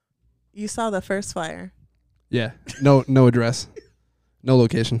 You saw the first flyer. Yeah. No address. No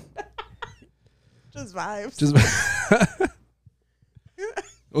location. Just vibes. Just it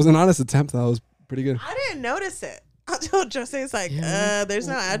was an honest attempt though. It was pretty good. I didn't notice it until Jose's like, Yeah. there's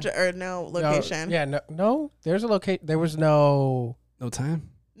no address or no location. No. There's a locate. There was no No time.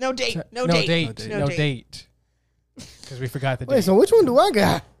 No date. No no date. date. No No date. date. Because we forgot the Wait, date. so which one do I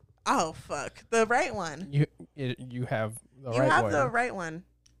got? Oh, fuck. The right one. You have the You right have one. the right one.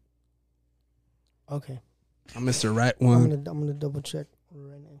 Okay. I'm Mr. Right I'm One. gonna double check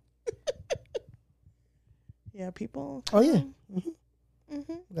right now. Yeah, people. Oh, yeah.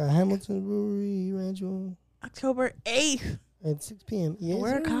 Mm-hmm. Got Hamilton Brewery Rancho October 8th. at 6 p.m. Yes,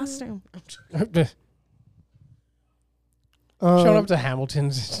 Wear a sir. costume. Showing up to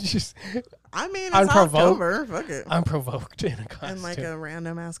Hamilton's. It's just I mean, it's Unprovoked. October. Fuck it. unprovoked in a costume. And like a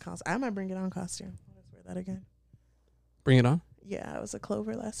random ass costume. I might bring it on costume. Let's wear that again. Bring it on. Yeah, I was a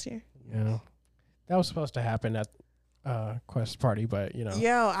Clover last year. Yeah. That was supposed to happen at Quest party, but you know.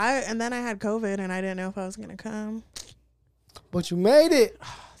 And then I had COVID and I didn't know if I was gonna come. But you made it.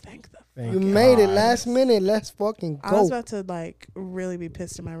 Thank the Thank You made it God. last minute. Let's fucking I was go. about to like really be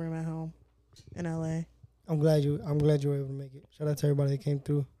pissed in my room at home in LA. I'm glad you were able to make it. Shout out to everybody that came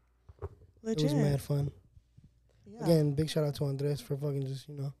through. Legit. It was mad fun. Yeah. Again, big shout out to Andres for fucking just,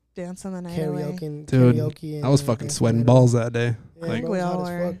 Dance on the night away. karaoke. Dude, karaoke and, I was uh, fucking dancing sweating the night balls away. that day. Yeah, I Like, think bro, we it was all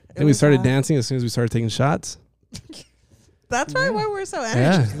hot as were. fuck. It Then we was started hot. dancing as soon as we started taking shots. That's right. Why we're so Yeah.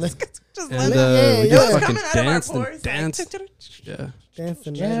 energized. Just And let it. Yeah, we yeah. just It was fucking coming out of our danced and pores, like, danced. tick, Yeah. Danced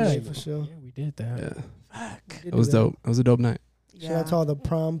the night Yeah, away for sure. Yeah, we did that. Yeah. Fuck. Did It do was that. dope. It was a dope night. Shout out to all the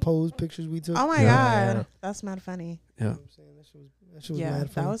prom pose pictures we took. Oh my Yeah. god, that's mad funny. Yeah. You know what I'm saying? That shit was Yeah, mad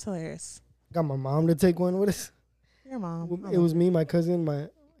that fun. was hilarious. Got my mom to take one with us. Your mom. It was me, my cousin,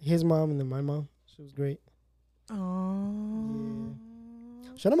 his mom, and then my mom. She was great. Oh.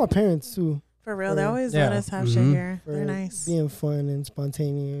 Shout out my parents too For real, they For- always Yeah. let us have shit Mhm. here. for They're nice. being fun and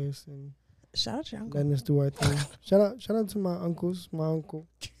spontaneous and Shout out to your uncle. letting us do our thing. Shout out to my uncles, my uncle,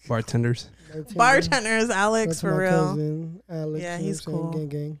 Bartenders. Bartenders, Shout out Alex, to for my real. cousin, Alex. Yeah, you know he's what I'm saying? cool. Gang,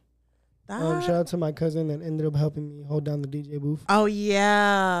 gang. That- Shout out to my cousin that ended up helping me hold down the DJ booth. oh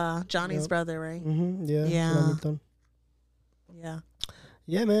yeah, Johnny's Yep. brother, right? Mm-hmm. Yeah. Yeah. Shout out Milton. Yeah.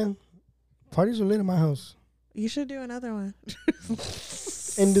 Yeah, man. Parties are lit at my house. You should do another one.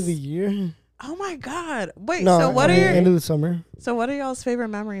 End of the year. Oh my god! Wait, No, so what I are mean, your end of the summer? what are y'all's favorite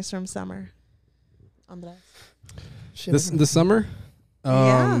memories from summer? Andres. Shit, This summer?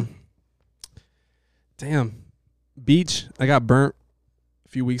 Yeah. Damn. Beach. I got burnt a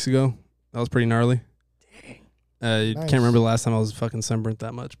few weeks ago. That was pretty gnarly. Nice. Can't remember the last time I was fucking sunburnt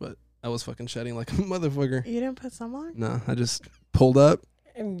that much, but I was fucking shedding like a motherfucker. You didn't put some on? No, I just pulled up.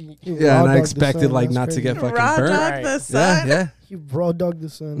 And You Yeah, raw and I dogged the expected sun, like that's not to crazy. get fucking Raw burnt. dog Right. the Yeah, sun. yeah. You raw dogged the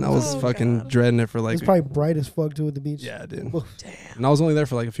sun. And I was Oh, fucking God. dreading it for like It's probably bright as fuck too at the beach. yeah, dude. Oof. Damn. And I was only there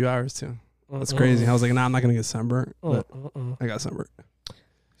for like a few hours too. That's crazy. I was like, nah, I'm not gonna get sunburnt, but I got sunburnt.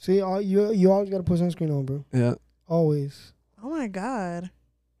 See, you always gotta put sunscreen on, bro. Yeah, Always. Oh my god.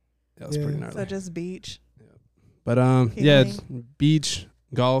 that was Yeah. pretty So gnarly. just beach. But Keep yeah, going. it's beach,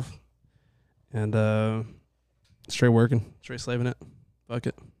 golf, and straight working, straight slaving it. Fuck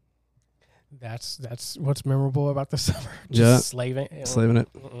it, That's what's memorable about the summer. Just Yeah. slaving. slaving it.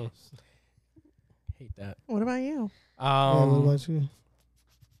 Hate that. What about you? Yeah, what about you?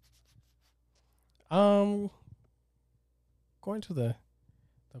 Going to the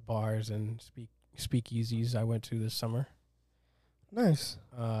bars and speakeasies I went to this summer. Nice.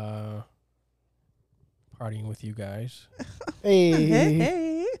 Partying with you guys. Hey.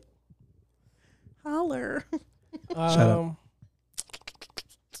 Hey. Holler. up.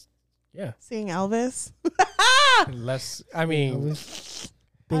 Yeah. Seeing Elvis. Less. I mean, Always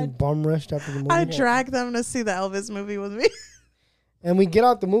being bum rushed after the movie. I dragged them to see the Elvis movie with me. And we get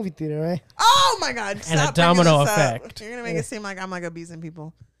out the movie theater, right? Oh my god. And a stop bringing domino this up. effect. You're gonna make it seem like I'm like abusing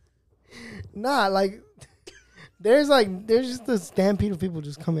people. Nah, like there's just a stampede of people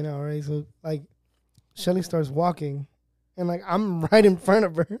just coming out, right? So like Shelly starts walking, and like I'm right in front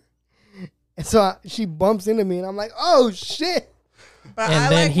of her, and so she bumps into me, and I'm like, "Oh shit!" But And I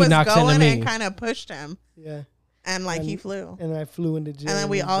then like he was knocks into going me. and kind of pushed him, Yeah, and like he And- flew, and I flew into jail. and then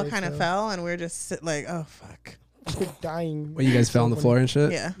we and all they kind of fell, and we were just like, oh fuck, dying. Well, you guys fell on the So floor and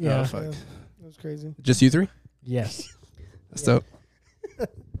shit. yeah. Yeah. Oh, fuck. Yeah, it was crazy. Just you three? Yes. That's Yeah. dope.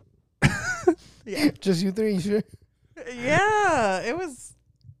 Yeah, Just you three, you sure? yeah. It was.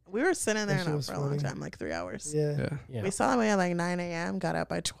 We were sitting there That shit now was for a long funny. time, like 3 hours. Yeah. Yeah. Yeah. We saw him at like 9 a.m. Got up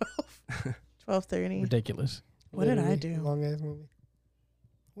by 12:30. Ridiculous. What did I Literally, do? Long ass movie.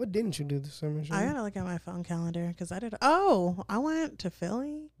 What didn't you do this summer? I Shelly? gotta look at my phone calendar because I did. Oh, I went to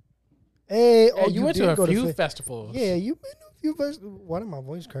Philly. Hey, Yeah, oh, you went to did a go few Philly. festivals. Yeah, you been to a few festivals. Why did my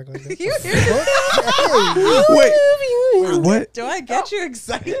voice crack like that? You hear Wait, wait, what? Do I get you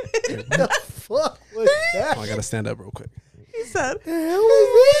excited? the fuck was that? Oh, I gotta stand up real quick. He said, The hell was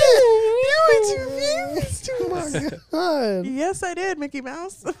 "You went to Philly." that? Oh my god! Yes, I did, Mickey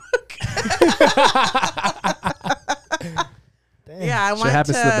Mouse. Damn. Yeah, I Shit went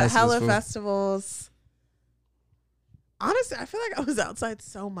happens to to the best of us, hella fool. festivals. Honestly, I feel like I was outside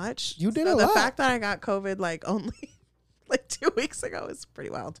so much. You did so a the lot. fact that I got COVID like only like 2 weeks ago is pretty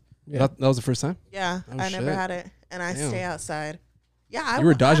wild. Yeah. That was the first time? Yeah, Oh, I never shit. had it, and I Damn. stay outside. Yeah, You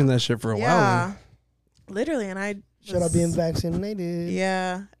were dodging that shit for a while. Yeah, Then. literally, and I Shout out being vaccinated.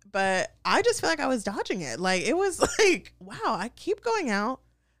 Yeah, but I just feel like I was dodging it. Like it was like, wow, I keep going out,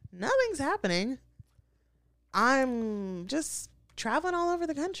 nothing's happening. I'm just traveling all over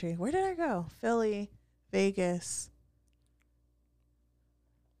the country. Where did I go? Philly, Vegas.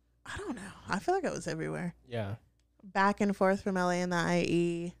 I don't know. I feel like I was everywhere. Yeah. Back and forth from LA and the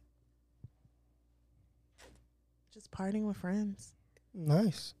IE. Just partying with friends.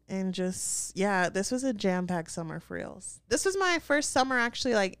 Nice. And just, yeah, this was a jam-packed summer for reals. This was my first summer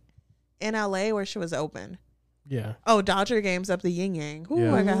actually like in LA where she was open. Yeah. Oh, Dodger games up the yin yang. Ooh,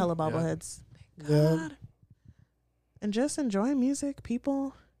 Yeah. I got Mhm. hella bobbleheads. Thank Yeah. God. And just enjoying music,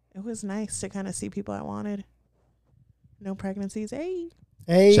 people. It was nice to kind of see people I wanted. No pregnancies. Hey.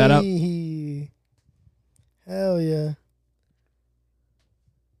 Hey. Shout out. Hell yeah.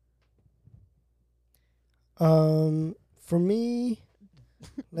 For me,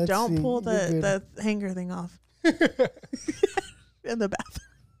 let's Don't see. pull You're good. the hanger thing off in the bathroom.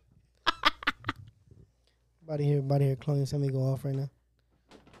 About to hear Chloe and me go off right now.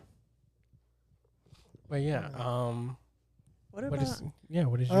 But yeah. What about What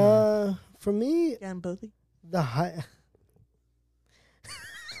is your For me, again, Bully? the high.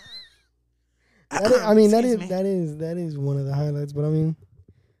 I mean, Excuse me. that is one of the highlights. But I mean,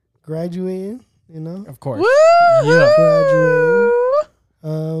 graduating, you know, of course. Woo! Yeah.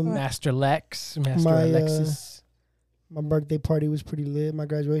 graduating. Master Lex, Master My, Alexis. My birthday party was pretty lit. My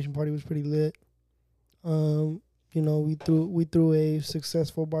graduation party was pretty lit. You know, we threw a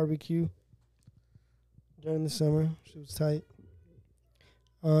successful barbecue during the summer. She was tight.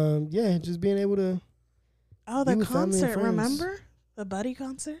 Yeah, just being able to. Oh, Be the with family and concert, friends. remember? The Buddy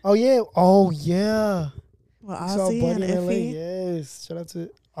concert? Oh yeah, Well, We saw Ozzy and Buddy in LA. Iffy. Yes, shout out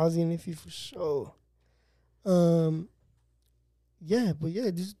to Ozzy and Iffy for sure. Yeah, but yeah,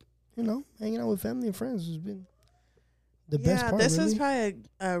 just you know, hanging out with family and friends has been the best part. This really. was probably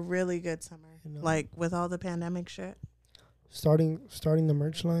a really good summer. You know. Like with all the pandemic shit. starting the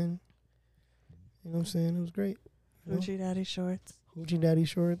merch line. You know what I'm saying? It was great. You know? Gucci Daddy shorts. Hoochie Daddy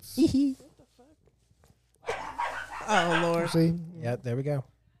shorts. Oh Lord, See? Yeah, there we go.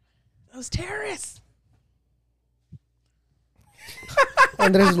 those terrorists!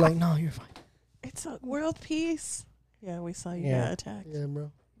 Andres is like, no, you're fine. It's a world peace. Yeah, we saw you Yeah. get attacked. Yeah,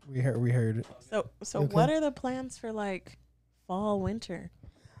 bro. We heard it. So You okay? what are the plans for like fall, winter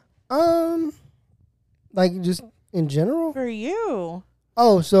Like just in general. for you?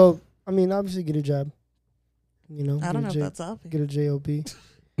 Oh, so I mean, obviously get a job. You know, I don't know get if a that's obvious. get a job.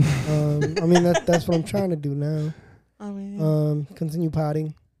 I mean, that's what I'm trying to do now. I mean, Continue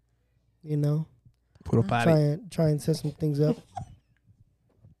potting. You know, Puro Podding. try and set some things up.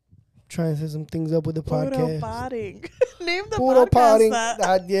 Try and set some things up with the Puro podcast. Podding. Name the Puro podcast Podding.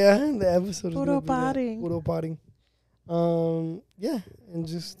 that. Yeah, the episode is Puro gonna be that. Podding. Puro Podding. Yeah, and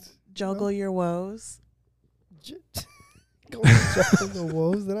just Juggle your woes. go with the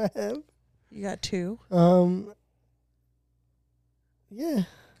woes that I have. You got 2. Yeah,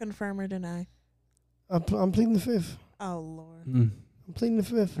 Confirm or deny. I'm pleading the 5th. Oh Lord. Mm. I'm pleading the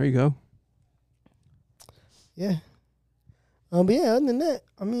 5th. There you go. Yeah. But yeah, other than that,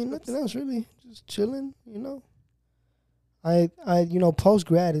 I mean, nothing else really. Just chilling, you know. I you know, post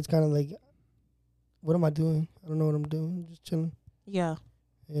grad, it's kind of like, what am I doing? I don't know what I'm doing. Just chilling, Yeah.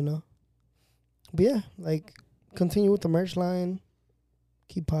 you know. But yeah, like continue with the merch line,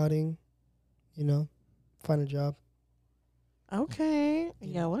 keep potting, find a job. Okay.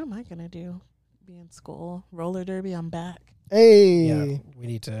 Yeah, what am I going to do? Be in school. Roller derby, I'm back. Hey. Yeah, we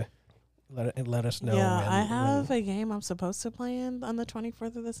need to let us know. Yeah, when, I have a game I'm supposed to play in on the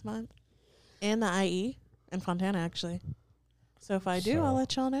 24th of this month in the IE in Fontana, actually. So if I do, So- I'll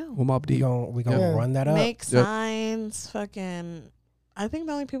let y'all know. We'll mob we deep. gonna Yeah. run that up. Make signs, fucking. I think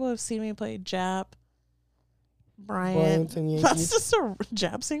the only people who've seen me play Jap, Brian. Bryant and That's Yankees. just a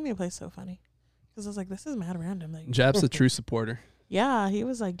Jap seeing me play so funny. Because I was like, this is mad random. Like, Jap's a true supporter. yeah, he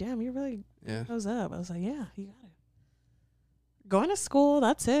was like, damn, you really Yeah. goes up. I was like, yeah, you got it. Going to school,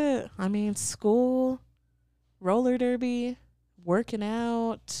 that's it. I mean, school, roller derby, working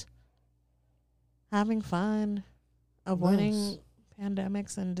out, having fun, avoiding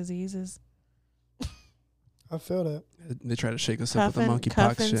pandemics and diseases. I feel that. They try to shake us up with the monkeypox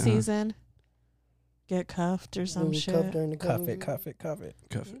Cuffing shit. Huh? season. Get cuffed or some Maybe shit. cuff during the Cuff cuffing it, cuff it, cuff it.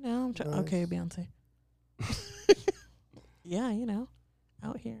 Cuff You it. know, Nice. okay, Beyonce. Yeah,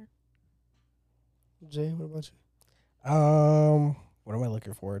 out here. Jay, what about you? What am I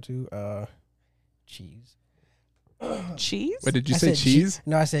looking forward to? Cheese. Cheese? Wait, did you I say said cheese?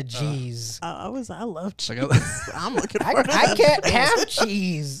 No, I said cheese. I love cheese. Like I'm looking forward to I that can't shit. have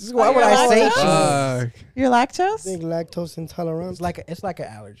cheese. Why Oh, would you're I say lactose? cheese? Fuck. You're lactose? Big lactose intolerant. It's like an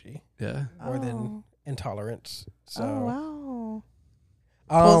allergy Yeah. more than Oh. intolerance. So Oh, wow.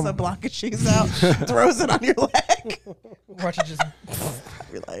 Pulls a block of cheese out, throws it on your leg. watch it just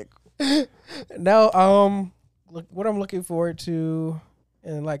You're like, No, look what I'm looking forward to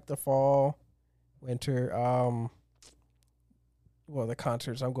in like the fall, winter, the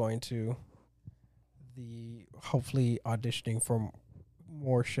concerts I'm going to, the hopefully auditioning for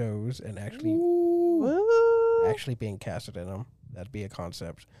more shows and actually woo. being casted in them. That'd be a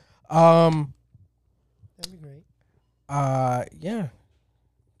concept. That'd be great. Yeah.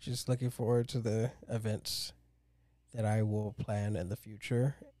 Just looking forward to the events that I will plan in the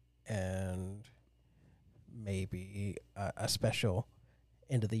future and maybe a special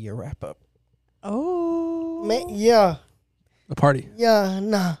end of the year wrap up. Oh. Yeah. A party. Yeah,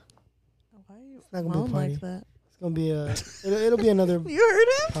 nah. Why are you not gonna be a moan party. like that? It's gonna be it'll be another You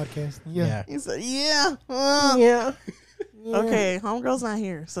heard him? podcast. Yeah. He said, yeah. Yeah. Okay, homegirl's not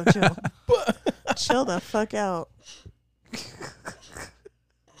here, so chill. Chill the fuck out.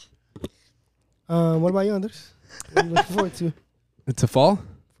 What about you, Anders? What are you looking forward to It's a fall.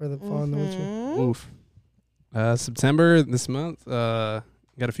 for the fall and the winter? Mhm. Oof. September this month. Got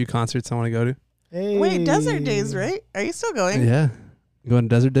a few concerts I want to go to. Hey. Wait, Desert Days, right? Are you still going? Yeah. Going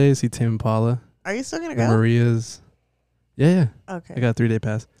to Desert Days, see Tame Impala, Are you still going to the go? Marias. Yeah. Okay. I got a 3-day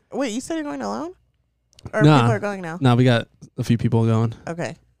pass. Wait, you said you're going alone? Or Nah. people are going now? No, we got a few people going.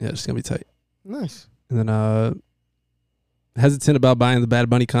 Okay. Yeah, it's gonna be tight. Nice. And then hesitant about buying the Bad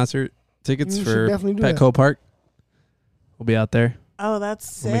Bunny concert tickets You should for definitely do Petco Park. We'll be out there. Oh, that's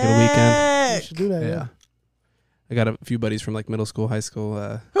sick. We'll make it a weekend. You should do that. Yeah. I got a few buddies from like middle school, high school.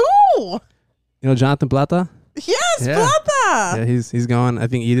 Who? You know Jonathan Plata? Yes, Yeah. Plata. Yeah, he's going. I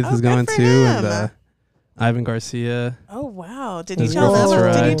think Edith Oh, is good going for too, him. and Ivan Garcia. Oh, wow. Did His you tell them?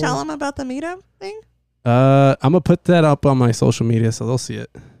 girlfriend's Did you ride. tell them about the meetup thing? I'm gonna put that up on my social media so they'll see it.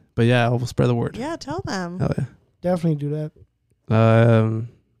 But yeah, we'll spread the word. Yeah, tell them. Hell yeah. Definitely do that.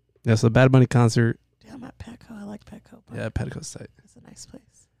 Yeah, so the Bad Bunny concert. Damn, at Petco. I like Petco. Yeah, Petco's tight. It's a nice place.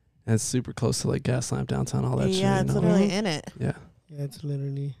 And it's super close to like Gaslamp downtown, all that shit. Yeah, you it's know? literally in it. Yeah. Yeah, it's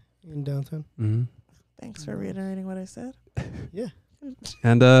literally in downtown. Mm-hmm. Thanks for reiterating what I said. Yeah.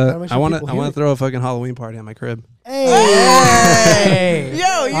 And Gotta make sure I want people to hear it. throw a fucking Halloween party at my crib. Hey. Yo,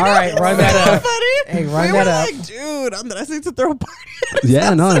 you All know right, what's run that so up. funny? Hey, run we that were up. like, dude, Andres needs to throw a party.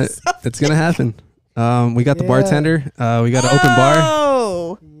 Yeah, no, That's so it's gonna happen. We got the Yeah. bartender. We got an open bar.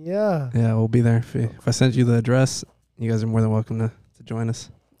 Oh, Yeah. Yeah, we'll be there. If I send you the address, you guys are more than welcome to join us.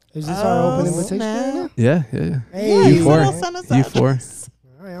 Is this our open invitation snap. right now? Yeah. Yeah, Hey. you You said four. I'll send us You the four. address.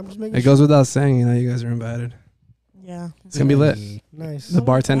 All right, I'm just making It goes without saying, you guys are invited. Yeah. It's gonna be lit. Nice. The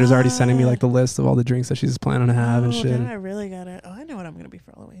bartender's already sending me God. like the list of all the drinks that she's planning to have and Oh, shit. then I really got it. Oh, I know what I'm gonna be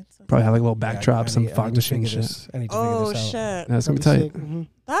for Halloween. So Probably have like a little Yeah, I backdrop, some need- I fog need to machine figure shit. this- I need to Oh figure this out. shit, Yeah, it's gonna be tight. Mm-hmm.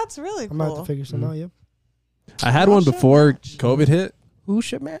 that's really I'm about to cool. figure some out. Yep. I had Oh, one shit, before match. COVID hit, Who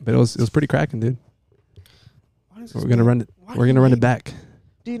should man? but it was pretty cracking, dude. Why does We're this gonna man- run it. why We're do gonna you run it make- back.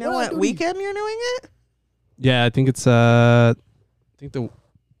 Do you know What what do we- weekend you're doing it? Yeah, I think it's I think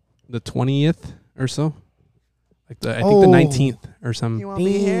the 20th or so. Like I think the 19th or You some. won't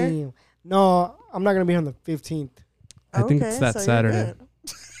be here. Damn. No, I'm not gonna be here on the 15th. I think it's Okay, that so you're Saturday.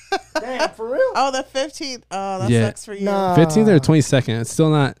 good. Damn, for real? Oh, the 15th. Oh, that Yeah. sucks for you. Nah. 15th or 22nd. It's still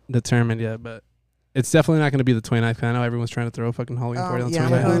not determined yet, but It's definitely not going to be the 29th. I know everyone's trying to throw a fucking Halloween party on yeah,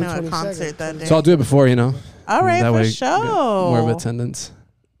 29th. we're going to a 22nd. concert that day. So I'll do it before, you know. All right, that for way sure. you get more of attendance.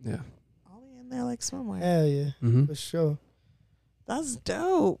 Yeah. I'll be in there like swimwear. Hell yeah, Mm-hmm. for sure. That's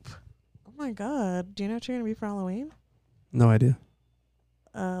dope. Oh my god. Do you know what you're gonna be for Halloween? No idea.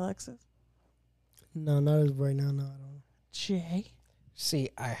 Alexis? No, not as of right now. No, I don't. Jay? See,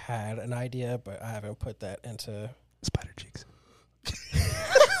 I had an idea, but I haven't put that into. Spider cheeks.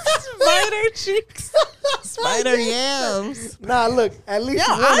 Spider cheeks. Spider yams. Nah, look, at least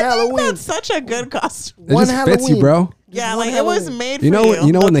Yeah, one I think Halloween. that's such a good costume. It One just fits you, Halloween. bro. Yeah, one like it was Halloween. made You for know, you.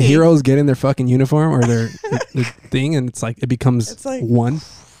 you know when the Okay. heroes get in their fucking uniform or their thing, and it's like it becomes It's like- one.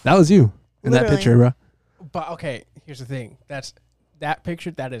 That was you in that Literally. picture, bro. But okay, here's the thing. That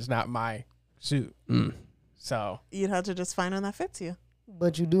picture. That is not my suit. Mm. So You'd have to just find one that fits you.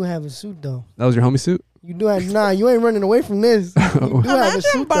 But you do have a suit though. That was your homie suit. You do have you ain't running away from this. You do have a Imagine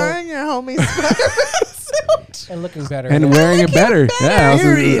suit though. borrowing your homie's Spider-Man suit. and looking better. And wearing it better. Yeah,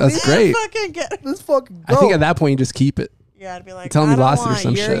 Period. that's You great. fucking get- Let's fucking I go. think at that point you just keep it. Yeah, I'd be like, Tell him I you don't lost it or want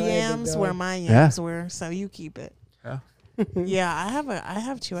some your shit. yams Yeah. where my Yeah. yams were, so you keep it. Yeah. Yeah, I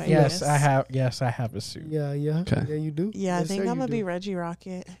have two ideas. Yes, I have a suit. Yeah. Okay. Yeah, you do. Yeah, I Yes, think sir, I'm you gonna do. be Reggie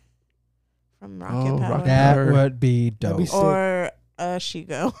Rocket from Rocket Oh, Power. Rocket That Power. would be That'd be dope. sick. Or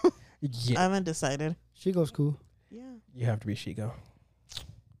Shigo. I Yeah, haven't decided. She goes cool. Yeah. you have to be Shigo.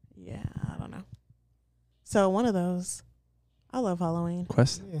 Yeah, I don't know. So one of those. I love Halloween.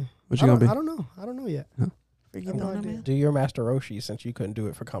 Quest. Yeah. What you gonna be? I don't know. I don't know yet. Freaky I have no Donna idea. Man. Do your Master Roshi since you couldn't do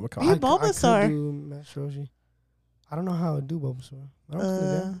it for Comic Con. You I Bulbasaur. could do Master Roshi. I don't know how to do Bulbasaur. I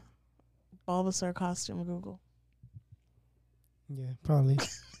don't think Bulbasaur costume Google. yeah, probably.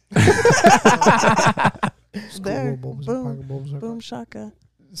 There. School Bulbasaur, Boom. Pocket Bulbasaur. Boom shaka.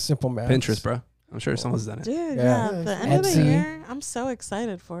 Simple math. Pinterest, bro. I'm sure someone's done it. Dude, Yeah. yeah. The end of the Etsy. year, I'm so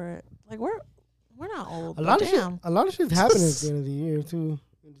excited for it. Like we're not old. A But lot of shit. damn. A lot of shit's happening at the end of the year too.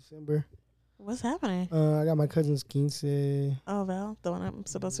 In December. What's happening? I got my cousin's quince. Yeah, Oh, Val, the one I'm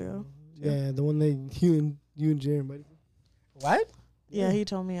supposed to go. the one that you and Jerry, buddy. What? Yeah, he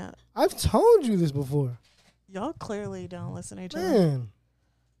told me. I've told you this before, Y'all clearly don't listen to each other. man.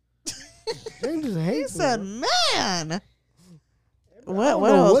 Jerry just He hates said, me. "Man, I what don't what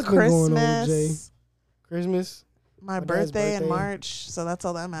know else? what's been going on with Christmas, Jay. Christmas. my dad's birthday in birthday. March, so that's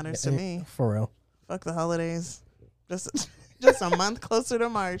all that matters to me. For real. Fuck the holidays. Just just a month closer to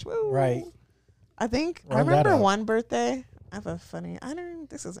March. Woo. Right. I think I Run that remember up. one birthday. I have a funny. I don't.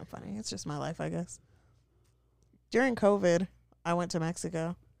 This isn't funny. It's just my life, I guess. During COVID, I went to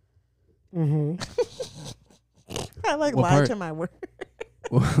Mexico. Mm-hmm. I like What lied part? to my word.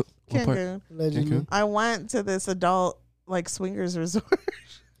 What part? Cancun. Allegedly. Cancun? I went to this adult like swingers resort.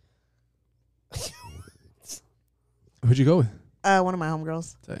 Who'd you go with? One of my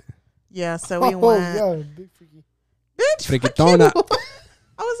homegirls. Tight. Yeah, so we Oh, went. yeah, big freaky. Bitch, fuck Friquitona. you.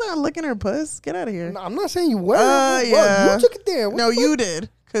 I was not licking her puss. Get out of here. No, I'm not saying you were. Yeah. You took it there. What No, the fuck? you did.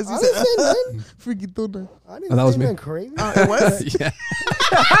 Because you I didn't say said, nothing. freaky thunder. I didn't Oh, that was say me. nothing crazy. It was? Yeah.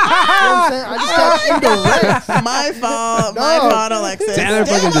 You know what I'm saying? I just got indirect. My fault. My No. fault, Alexis. Tanner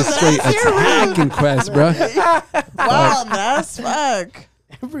fucking just straight attacking Quest, bro. Wow, that's fuck.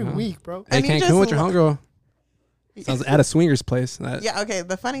 Every week, bro. Hey, And you Cancun just with your homegirl. Sounds at a swingers place. That, Yeah, okay.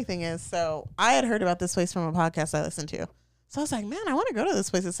 The funny thing is, so I had heard about this place from a podcast I listened to. So I was like, man, I want to go to this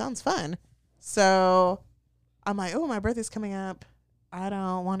place. It sounds fun. So I'm like, oh, my birthday's coming up. I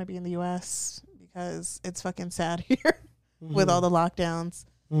don't want to be in the U.S. because it's fucking sad here with all the lockdowns.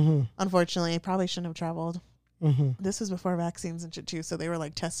 Mm-hmm. Unfortunately, probably shouldn't have traveled. Mm-hmm. This was before vaccines and shit too. So they were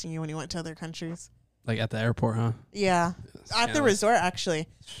like testing you when you went to other countries. like at the airport, huh? Yeah. At the Scandalous. resort, actually.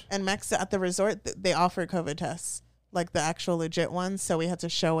 And at the resort, they offered COVID tests, like the actual legit ones. So we had to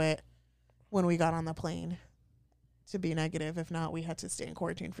show it when we got on the plane to be negative. If not, we had to stay in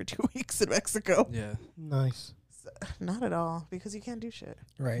quarantine for 2 weeks in Mexico. Yeah. Nice. Not at all, because you can't do shit.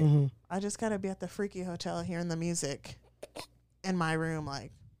 Right. Mm-hmm. I just got to be at the freaky hotel hearing the music in my room.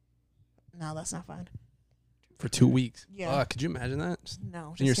 Like, no, that's not fine. For 2 weeks. Yeah. Could you imagine that? Just-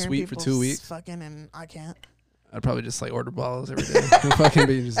 No. In your hearing suite for people 2 weeks? Fucking, and I can't. I'd probably just like order bottles every day. Fucking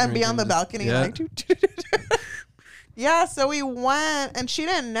be just And be drinking, on the just- balcony yeah. like yeah, so we went and she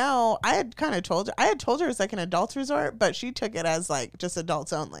didn't know. I had kind of told her it's like an adults resort, but she took it as like just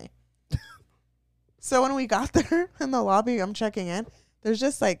adults only. So when we got there in the lobby, I'm checking in, there's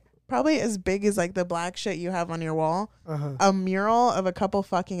just like probably as big as like the black shit you have on your wall, Uh-huh. a mural of a couple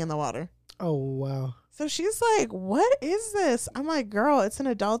fucking in the water. Oh, wow. So she's like, what is this? I'm like, girl, it's an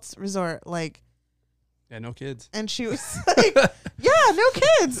adults resort. Like, Yeah, no kids. and she was like, yeah, no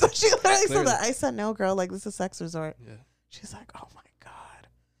kids. She literally said Clearly. that. I said, no, girl, like, this is a sex resort. Yeah. She's like, oh, my God.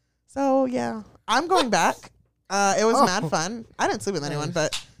 So yeah, I'm going back. It was mad fun. I didn't sleep with anyone,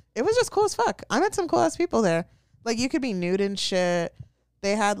 but it was just cool as fuck. I met some cool ass people there. Like you could be nude and shit.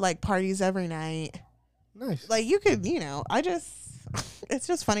 They had like parties every night. Nice. Like you could, it's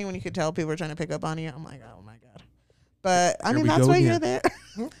just funny when you could tell people are trying to pick up on you. I'm like, oh my god. But I mean, that's why you're there.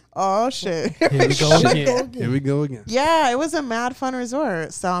 Oh shit. Here we go again. Here we go again. Yeah, it was a mad fun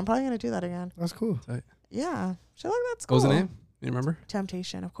resort. So I'm probably gonna do that again. That's cool. Yeah, shit like that's What cool. was the name? You remember?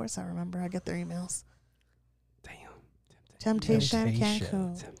 Temptation. Of course I remember. I get their emails. Damn. Temptation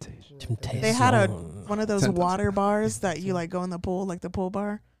Cancun. Temptation. They had one of those water bars that you like go in the pool, like the pool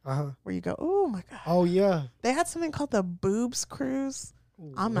bar, where you go, oh my god. Oh yeah. They had something called the Boobs Cruise.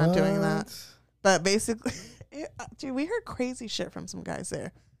 I'm not doing that. But basically, dude, we heard crazy shit from some guys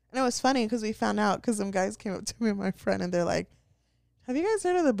there. And it was funny because we found out because some guys came up to me and my friend and they're like, have you guys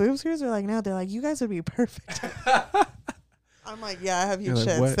heard of the Boobs Cruise? We're like, no. They're like, you guys would be perfect. I'm like, yeah, I have huge You're like,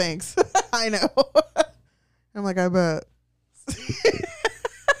 shits. what? Thanks. I know. I'm like, I bet.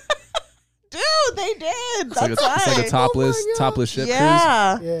 Dude, they did. It's like, That's it's like right. a topless ship cruise.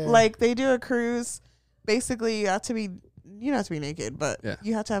 Yeah. Yeah. Like they do a cruise. Basically, you don't have to be naked, but Yeah.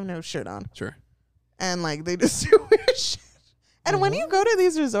 you have to have no shirt on. Sure. And like they just do weird shit. And when you go to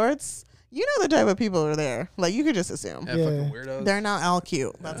these resorts, you know the type of people are there. Like you could just assume. Yeah, Yeah. fucking weirdos. They're not all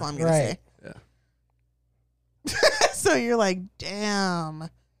cute. That's all I'm gonna say. Yeah. So you're like, damn,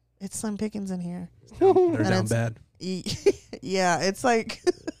 it's Slim Pickens in here. They're And down it's- bad. Yeah, it's like,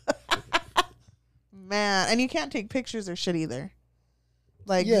 man, and you can't take pictures or shit either.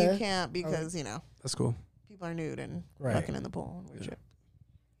 Like Yeah. you can't because That's cool. people are nude and Right. fucking in the pool and weird Yeah. shit.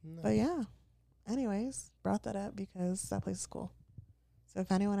 But yeah, anyways, brought that up because that place is cool. So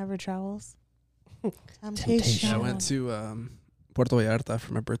if anyone ever travels, temptation. Yeah, I went to Puerto Vallarta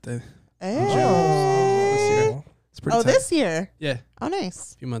for my birthday. Oh, It's pretty tight. this year. Yeah, Oh,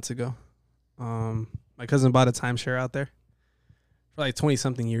 nice. a few months ago. My cousin bought a timeshare out there for like 20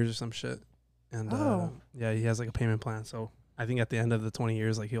 something years or some shit. And yeah, he has like a payment plan. So I think at the end of the 20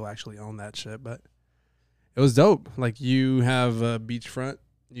 years, like he'll actually own that shit. But it was dope. Like you have a beachfront,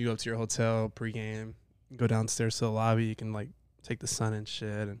 you go up to your hotel pregame, you go downstairs to the lobby, you can like take the sun and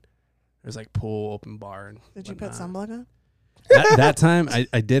shit. And there's like pool, open bar. And Did you put whatnot. sunblock on? That time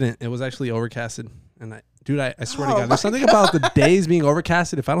I didn't. It was actually overcasted. And I swear to Oh God, my there's something about the days being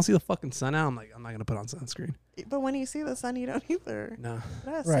overcasted. If I don't see the fucking sun out, I'm like, I'm not gonna put on sunscreen. But when you see the sun, you don't either. No,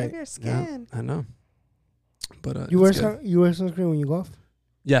 Save Right. your yeah, skin. I know. But You wear it's good. you wear sunscreen when you golf?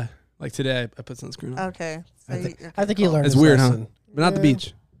 Yeah, like today I put sunscreen on, Okay. So I think he learned It's his weird, huh? lesson. but not the Yeah.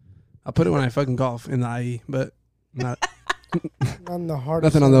 beach. I'll put it when I fucking golf in the IE, but not On the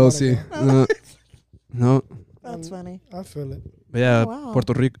hardest. nothing on the side OC. of the No. That's funny. golf. I feel it. But yeah, Oh, wow.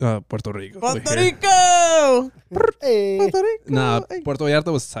 Puerto Rico. Puerto we're here. Rico. Hey. Puerto Rico. Nah, Hey. Puerto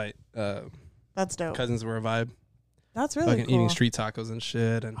Vallarta was tight. That's dope. Cousins were a vibe. That's really Fucking cool. eating street tacos and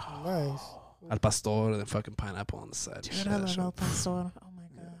shit, and Nice. al pastor and fucking pineapple on the side. Dude, Shit, I love shit. El Pastor. Oh my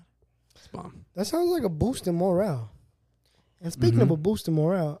god. It's bomb. That sounds like a boost in morale. And speaking of Mhm. a boost in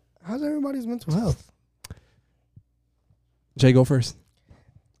morale, how's everybody's mental health? Jay, go first.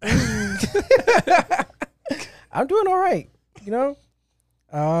 I'm doing all right. You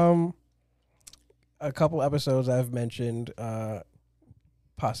know, a couple episodes I've mentioned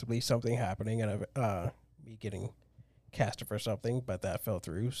possibly something happening and me getting casted for something, but that fell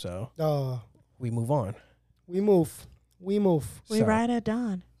through. So we move on. We move. We So- ride at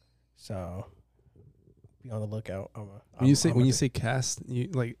dawn. So be on the lookout. When you say cast,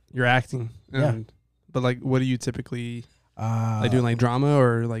 you're acting. Yeah. And, but like, what do you typically like like doing? Like drama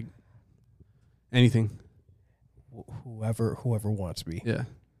or like anything? whoever wants me. Yeah.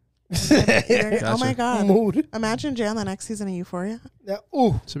 Oh my Gotcha. god. Mood. Imagine Jay on the next season of Euphoria. Yeah.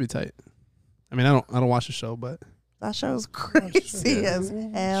 Ooh. Should be tight. I mean, I don't watch the show, but That show's crazy Yeah. as I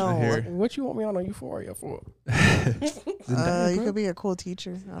hell. hear. What you want me on Euphoria for? You could be a cool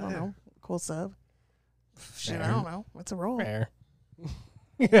teacher. I don't know. Cool sub. Shit, I Fair. don't know. It's a role. Fair.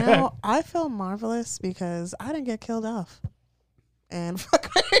 Now, I feel marvelous because I didn't get killed off. And fuck,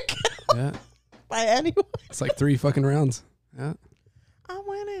 I didn't get killed yeah, by anyone. it's like 3 fucking rounds. Yeah. I'm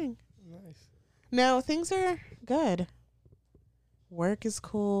winning. Nice. No, things are good. Work is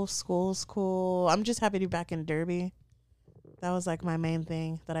cool. School's cool. I'm just happy to be back in Derby. That was like my main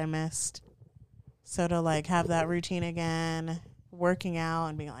thing that I missed. So to like have that routine again, working out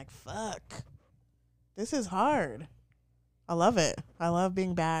and being like, fuck, this is hard. I love it. I love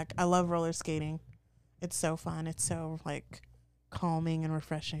being back. I love roller skating. It's so fun. It's so like calming and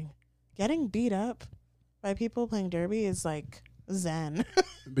refreshing. Getting beat up by people playing Derby is like zen.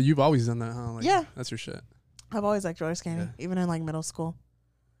 But you've always done that, huh? Like, Yeah. That's your shit. I've always liked roller skating, Yeah. even in like middle school.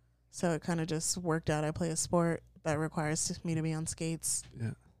 So it kind of just worked out. I play a sport that requires me to be on skates.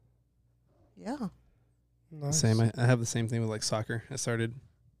 Yeah. Yeah. Nice. Same. I have the same thing with like soccer. I started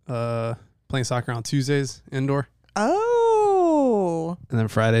playing soccer on Tuesdays indoor, Oh. and then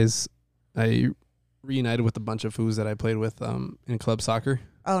Fridays I reunited with a bunch of foos that I played with in club soccer.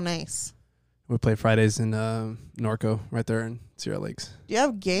 Oh, nice. We play Fridays in Norco right there in Sierra Lakes. Do you have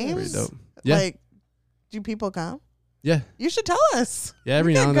Pretty games? dope. Yeah. Like, do people come? Yeah. You should tell us. Yeah,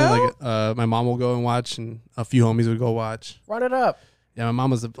 every We now can and then, like my mom will go and watch, and a few homies would go watch. Run it up. Yeah, my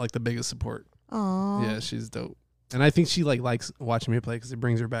mom was like the biggest support. Oh. Yeah, she's dope, and I think she likes watching me play because it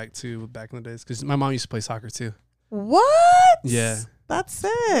brings her back to back in the days. Because my mom used to play soccer too. What? Yeah, That's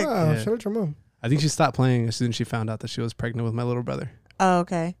sick. Wow, Yeah. shout out to your mom. I think she stopped playing as soon as she found out that she was pregnant with my little brother. Oh,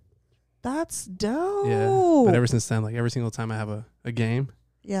 okay. That's dope. Yeah, but ever since then, like every single time I have a game,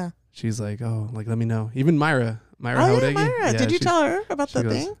 Yeah. she's like, "Oh, like let me know." Even Myra Oh, yeah, Haudegi, Myra. Did you she- tell her about she the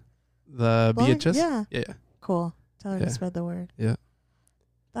goes, thing? the Blowing? BHS? Yeah. Yeah. Cool. Tell her Yeah. to spread the word. Yeah.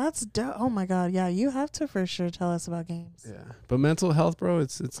 That's dope. Oh, my God. Yeah, you have to for sure tell us about games. Yeah, but mental health, bro,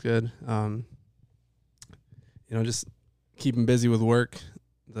 it's good. Just keeping busy with work,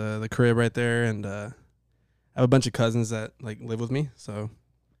 the crib right there, and I have a bunch of cousins that like live with me, so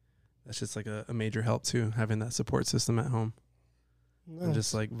that's just like a major help too, having that support system at home and Nice.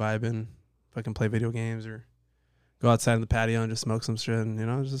 just like vibing, fucking play video games or go outside in the patio and just smoke some shit, and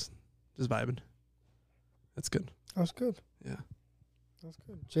just vibing. That's good. That's good. Yeah. That's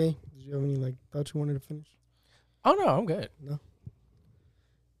good. Jay, did you have any like thoughts you wanted to finish? Oh no, I'm good. No.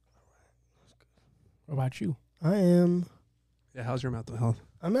 What about you? I am. Yeah, how's your mental health?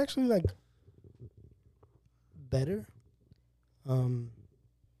 I'm actually like better. Now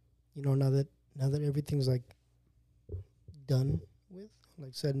that everything's like done with,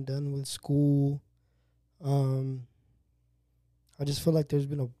 like said and done with school, I just feel like there's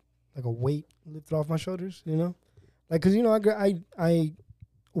been a weight lifted off my shoulders, like cause I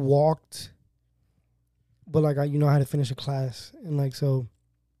walked, but like I had to finish a class and like so.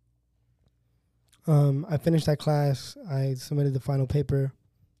 I finished that class. I submitted the final paper,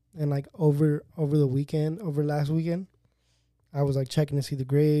 and like over last weekend, I was like checking to see the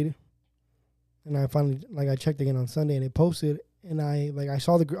grade, and I finally I checked again on Sunday, and it posted, and I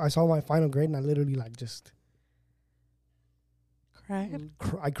saw my final grade, and I literally like just Cried?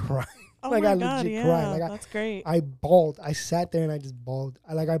 I cried. Oh, Like, my I God. legit Yeah. cried. Like, That's great. I bawled. I sat there and I just bawled.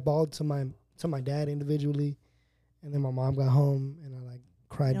 I bawled to my dad individually, and then my mom got home, and I like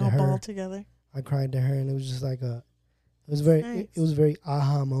cried to Y'all her. ball together. I cried to her, and it was just like it was very Nice. it was a very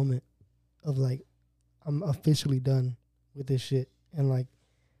aha moment of like I'm officially done with this shit, and like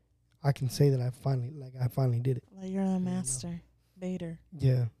I can say that I finally did it. Like you're a master. Vader.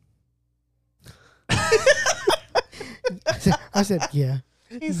 Yeah. I said yeah.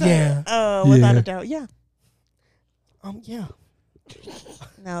 He said, Yeah. oh, without Yeah. a doubt. Yeah. Yeah.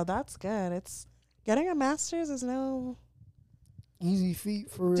 No, that's good. It's getting a master's is no. Easy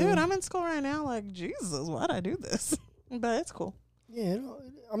feat for real. Dude, I'm in school right now. Like, Jesus, why'd I do this? But it's cool. Yeah,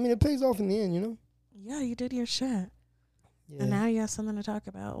 I mean it pays off in the end, Yeah, you did your shit. Yeah. And now you have something to talk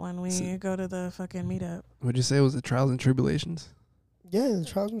about when we So- go to the fucking meetup. Would you say it was the trials and tribulations? Yeah, the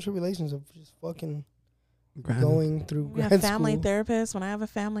trials and tribulations of just fucking Grinding? going through We have grad family school. therapist. When I have a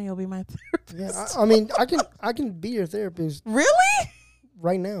family, you'll be my therapist. Yeah, I mean I can be your therapist Really?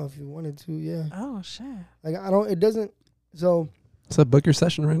 right now if you wanted to. Yeah, Oh, shit. like I don't. It doesn't. So What's up? Book your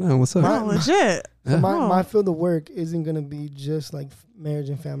session right now. What's up? My- Oh, legit. So Yeah. my Oh. field of work isn't gonna be just like marriage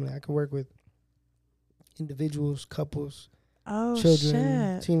and family. I can work with individuals, couples, Oh,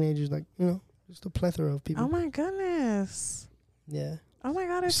 children, shit. teenagers, like just a plethora of people. Oh, my goodness. Yeah, Oh, my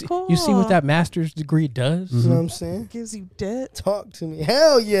God, it's See- cool. You see what that master's degree does? you know what Mhm. I'm saying? gives you debt? Talk to me,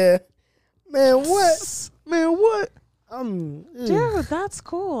 hell yeah, man. What, man? What? Dude, that's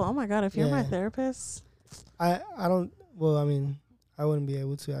cool. Oh, my God. If you're my Yeah. therapist. I don't. Well, I mean, I wouldn't be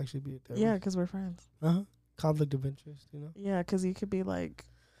able to actually be a therapist. Yeah, because we're friends. Conflict of interest, Yeah, because you could be like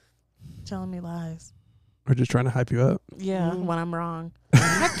telling me lies. Or just trying to hype you up. Yeah, Mhm. when I'm wrong.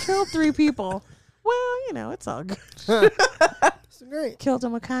 I killed 3 people. Well, it's all good. It's great. Killed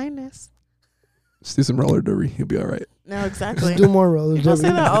them with kindness. Just do some roller derby. You'll be all right. No, exactly. Just do more roller People say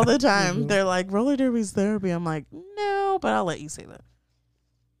derby. that all the time. Mhm. They're like, roller derby's therapy. I'm like, no, but I'll let you say that.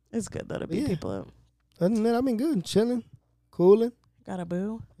 It's good though to beat Yeah. people up. Other than that, I've been good, chilling, cooling. Got a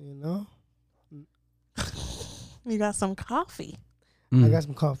boo? You got some coffee. I got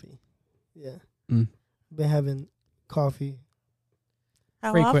some coffee. Yeah, Mm. been having coffee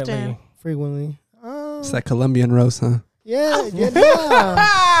How Frequently. often? frequently. It's that Colombian roast, huh? Yeah,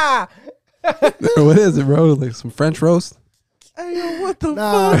 yeah. What is it, bro? Like some French roast? Hey, yo, what the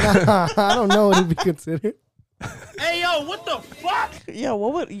Nah, fuck? I don't know what it'd be considered. Hey, yo, what the fuck? Yo,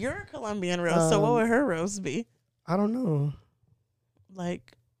 what would your Colombian roast? So what would her roast be? I don't know.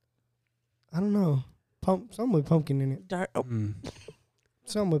 Like I don't know. Something with pumpkin in it. dark,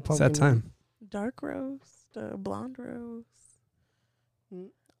 Something with It's pumpkin. that time. dark roast, blonde roast, Mm,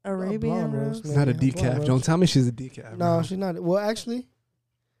 Arabian blonde roast, roast. man. Not a Blonde decaf. roast. Don't tell me she's a decaf. No, bro. she's not. Well, actually,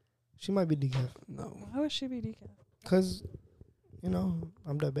 she might be decaf. No. Why would she be decaf? Cause,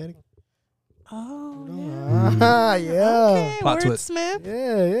 I'm diabetic. Oh, You know? yeah. Ah, yeah. Okay, Plot twist. wordsmith. Yeah,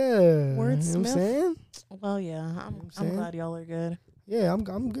 yeah. You know what I'm Wordsmith. saying? Well, yeah, I'm saying? glad y'all are good. Yeah, I'm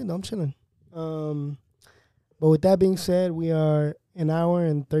good. I'm chilling. But with that being said, we are an hour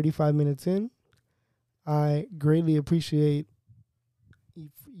and 35 minutes in. I greatly appreciate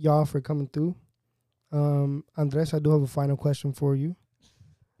y'all for coming through. Andres, I do have a final question for you.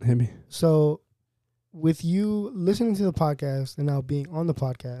 Hit me. So, with you listening to the podcast and now being on the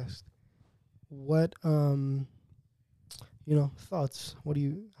podcast, what thoughts? How do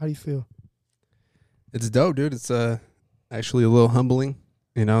you feel? It's dope, dude. It's actually a little humbling,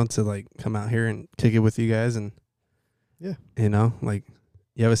 to like come out here and kick it with you guys, and Yeah. like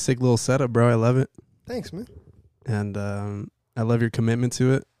you have a sick little setup, bro. I love it, Thanks, man. and I love your commitment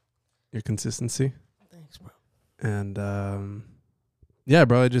to it, your consistency, Thanks, bro. and yeah,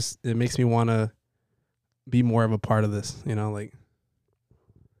 bro. It makes me want to be more of a part of this, like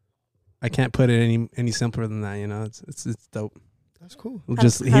I can't put it any simpler than that, It's dope. That's cool.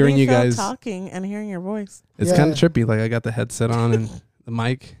 Just How hearing do you feel guys. talking and hearing your voice. It's Yeah. kind of trippy. Like I got the headset on and the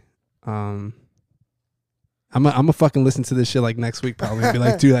mic. I'm a fucking listen to this shit like next week probably and be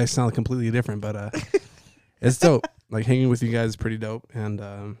like, dude, I sound completely different. But it's dope. Like hanging with you guys is pretty dope. And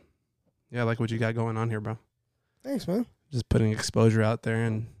yeah, I like what you got going on here, bro. Thanks, man. Just putting exposure out there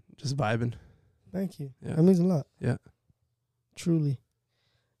and just vibing. Thank you. Yeah. That means a lot. Yeah. Truly.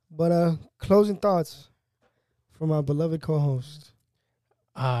 But closing thoughts from my beloved co-host.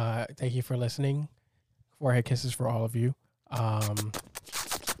 Thank you for listening. Forehead kisses for all of you.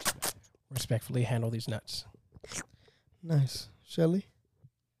 Respectfully handle these nuts. Nice. Shelly,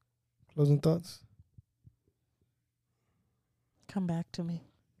 closing thoughts? Come back to me.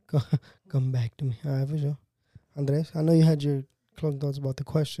 Come back to me. All right, for sure. Andres, I know you had your closing thoughts about the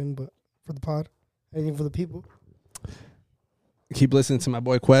question, but for the pod, anything for the people? Keep listening to my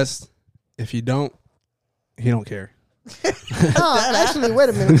boy Quest. If you don't, he don't care. Oh, actually, wait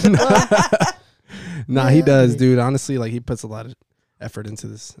a minute. Nah, Yeah, he I does, get it. dude. Honestly, like he puts a lot of effort into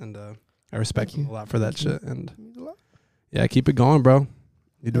this, and I respect Thank him you. a lot for that Thank you. shit. And Means a lot. yeah, keep it going, bro.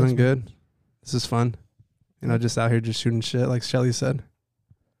 You're doing Thanks, man. good. This is fun. Just out here just shooting shit, like Shelly said.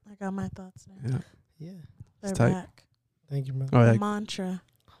 I got my thoughts now. Yeah. Yeah. They're tight. back. Thank you, man. Oh The yeah, mantra.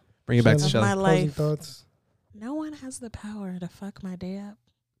 bring it back to Of Shelly. my Closing life. thoughts. No one has the power to fuck my day up.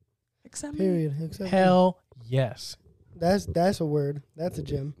 Except me. Period. Except Hell yes. That's a word. That's a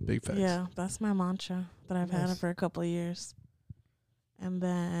gem. Big facts. Yeah, that's my mantra that I've had Nice. for a couple of years. And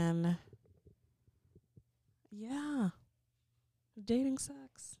then, yeah, dating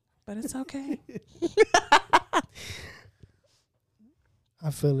sucks, but it's okay. I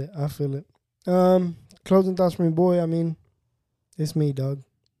feel it. Closing thoughts from your boy. I mean, it's me, dog.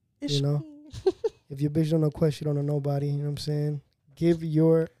 It's You know? me. If your bitch don't know Quest, she don't know nobody. You know what I'm saying? Give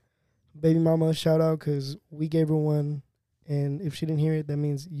your baby mama a shout out because we gave her one. And if she didn't hear it, that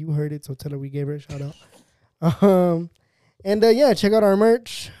means you heard it. So tell her we gave her a shout out. Yeah, check out our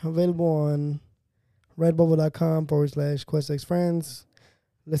merch available on redbubble.com/QuestXFriends.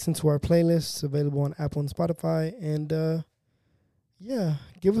 Listen to our playlists available on Apple and Spotify. And yeah,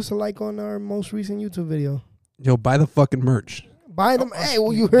 give us a like on our most recent YouTube video. Yo, buy the fucking merch. Buy them. Oh, Hey,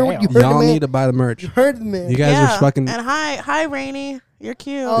 well, you heard what you damn. heard, Y'all the man. need to buy the merch. You heard the man. You guys Yeah, are fucking. And hi, Rainy. You're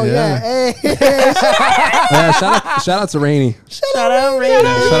cute. Oh Yeah. yeah. Hey. Yeah, shout out to Rainy. Shout out, Rainy.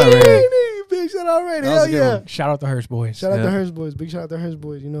 Shout out, Rainy. Big shout out Rainy. That was Hell a good yeah. one. Shout out to Hearst boys. Shout out Yeah. to Hearst Boys. Big shout out to Hearst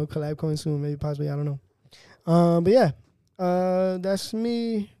Boys. You know, collab coming soon. Maybe possibly. I don't know. But yeah. That's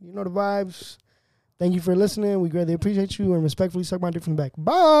me. You know the vibes. Thank you for listening. We greatly appreciate you and respectfully suck my dick from the back.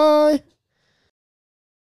 Bye.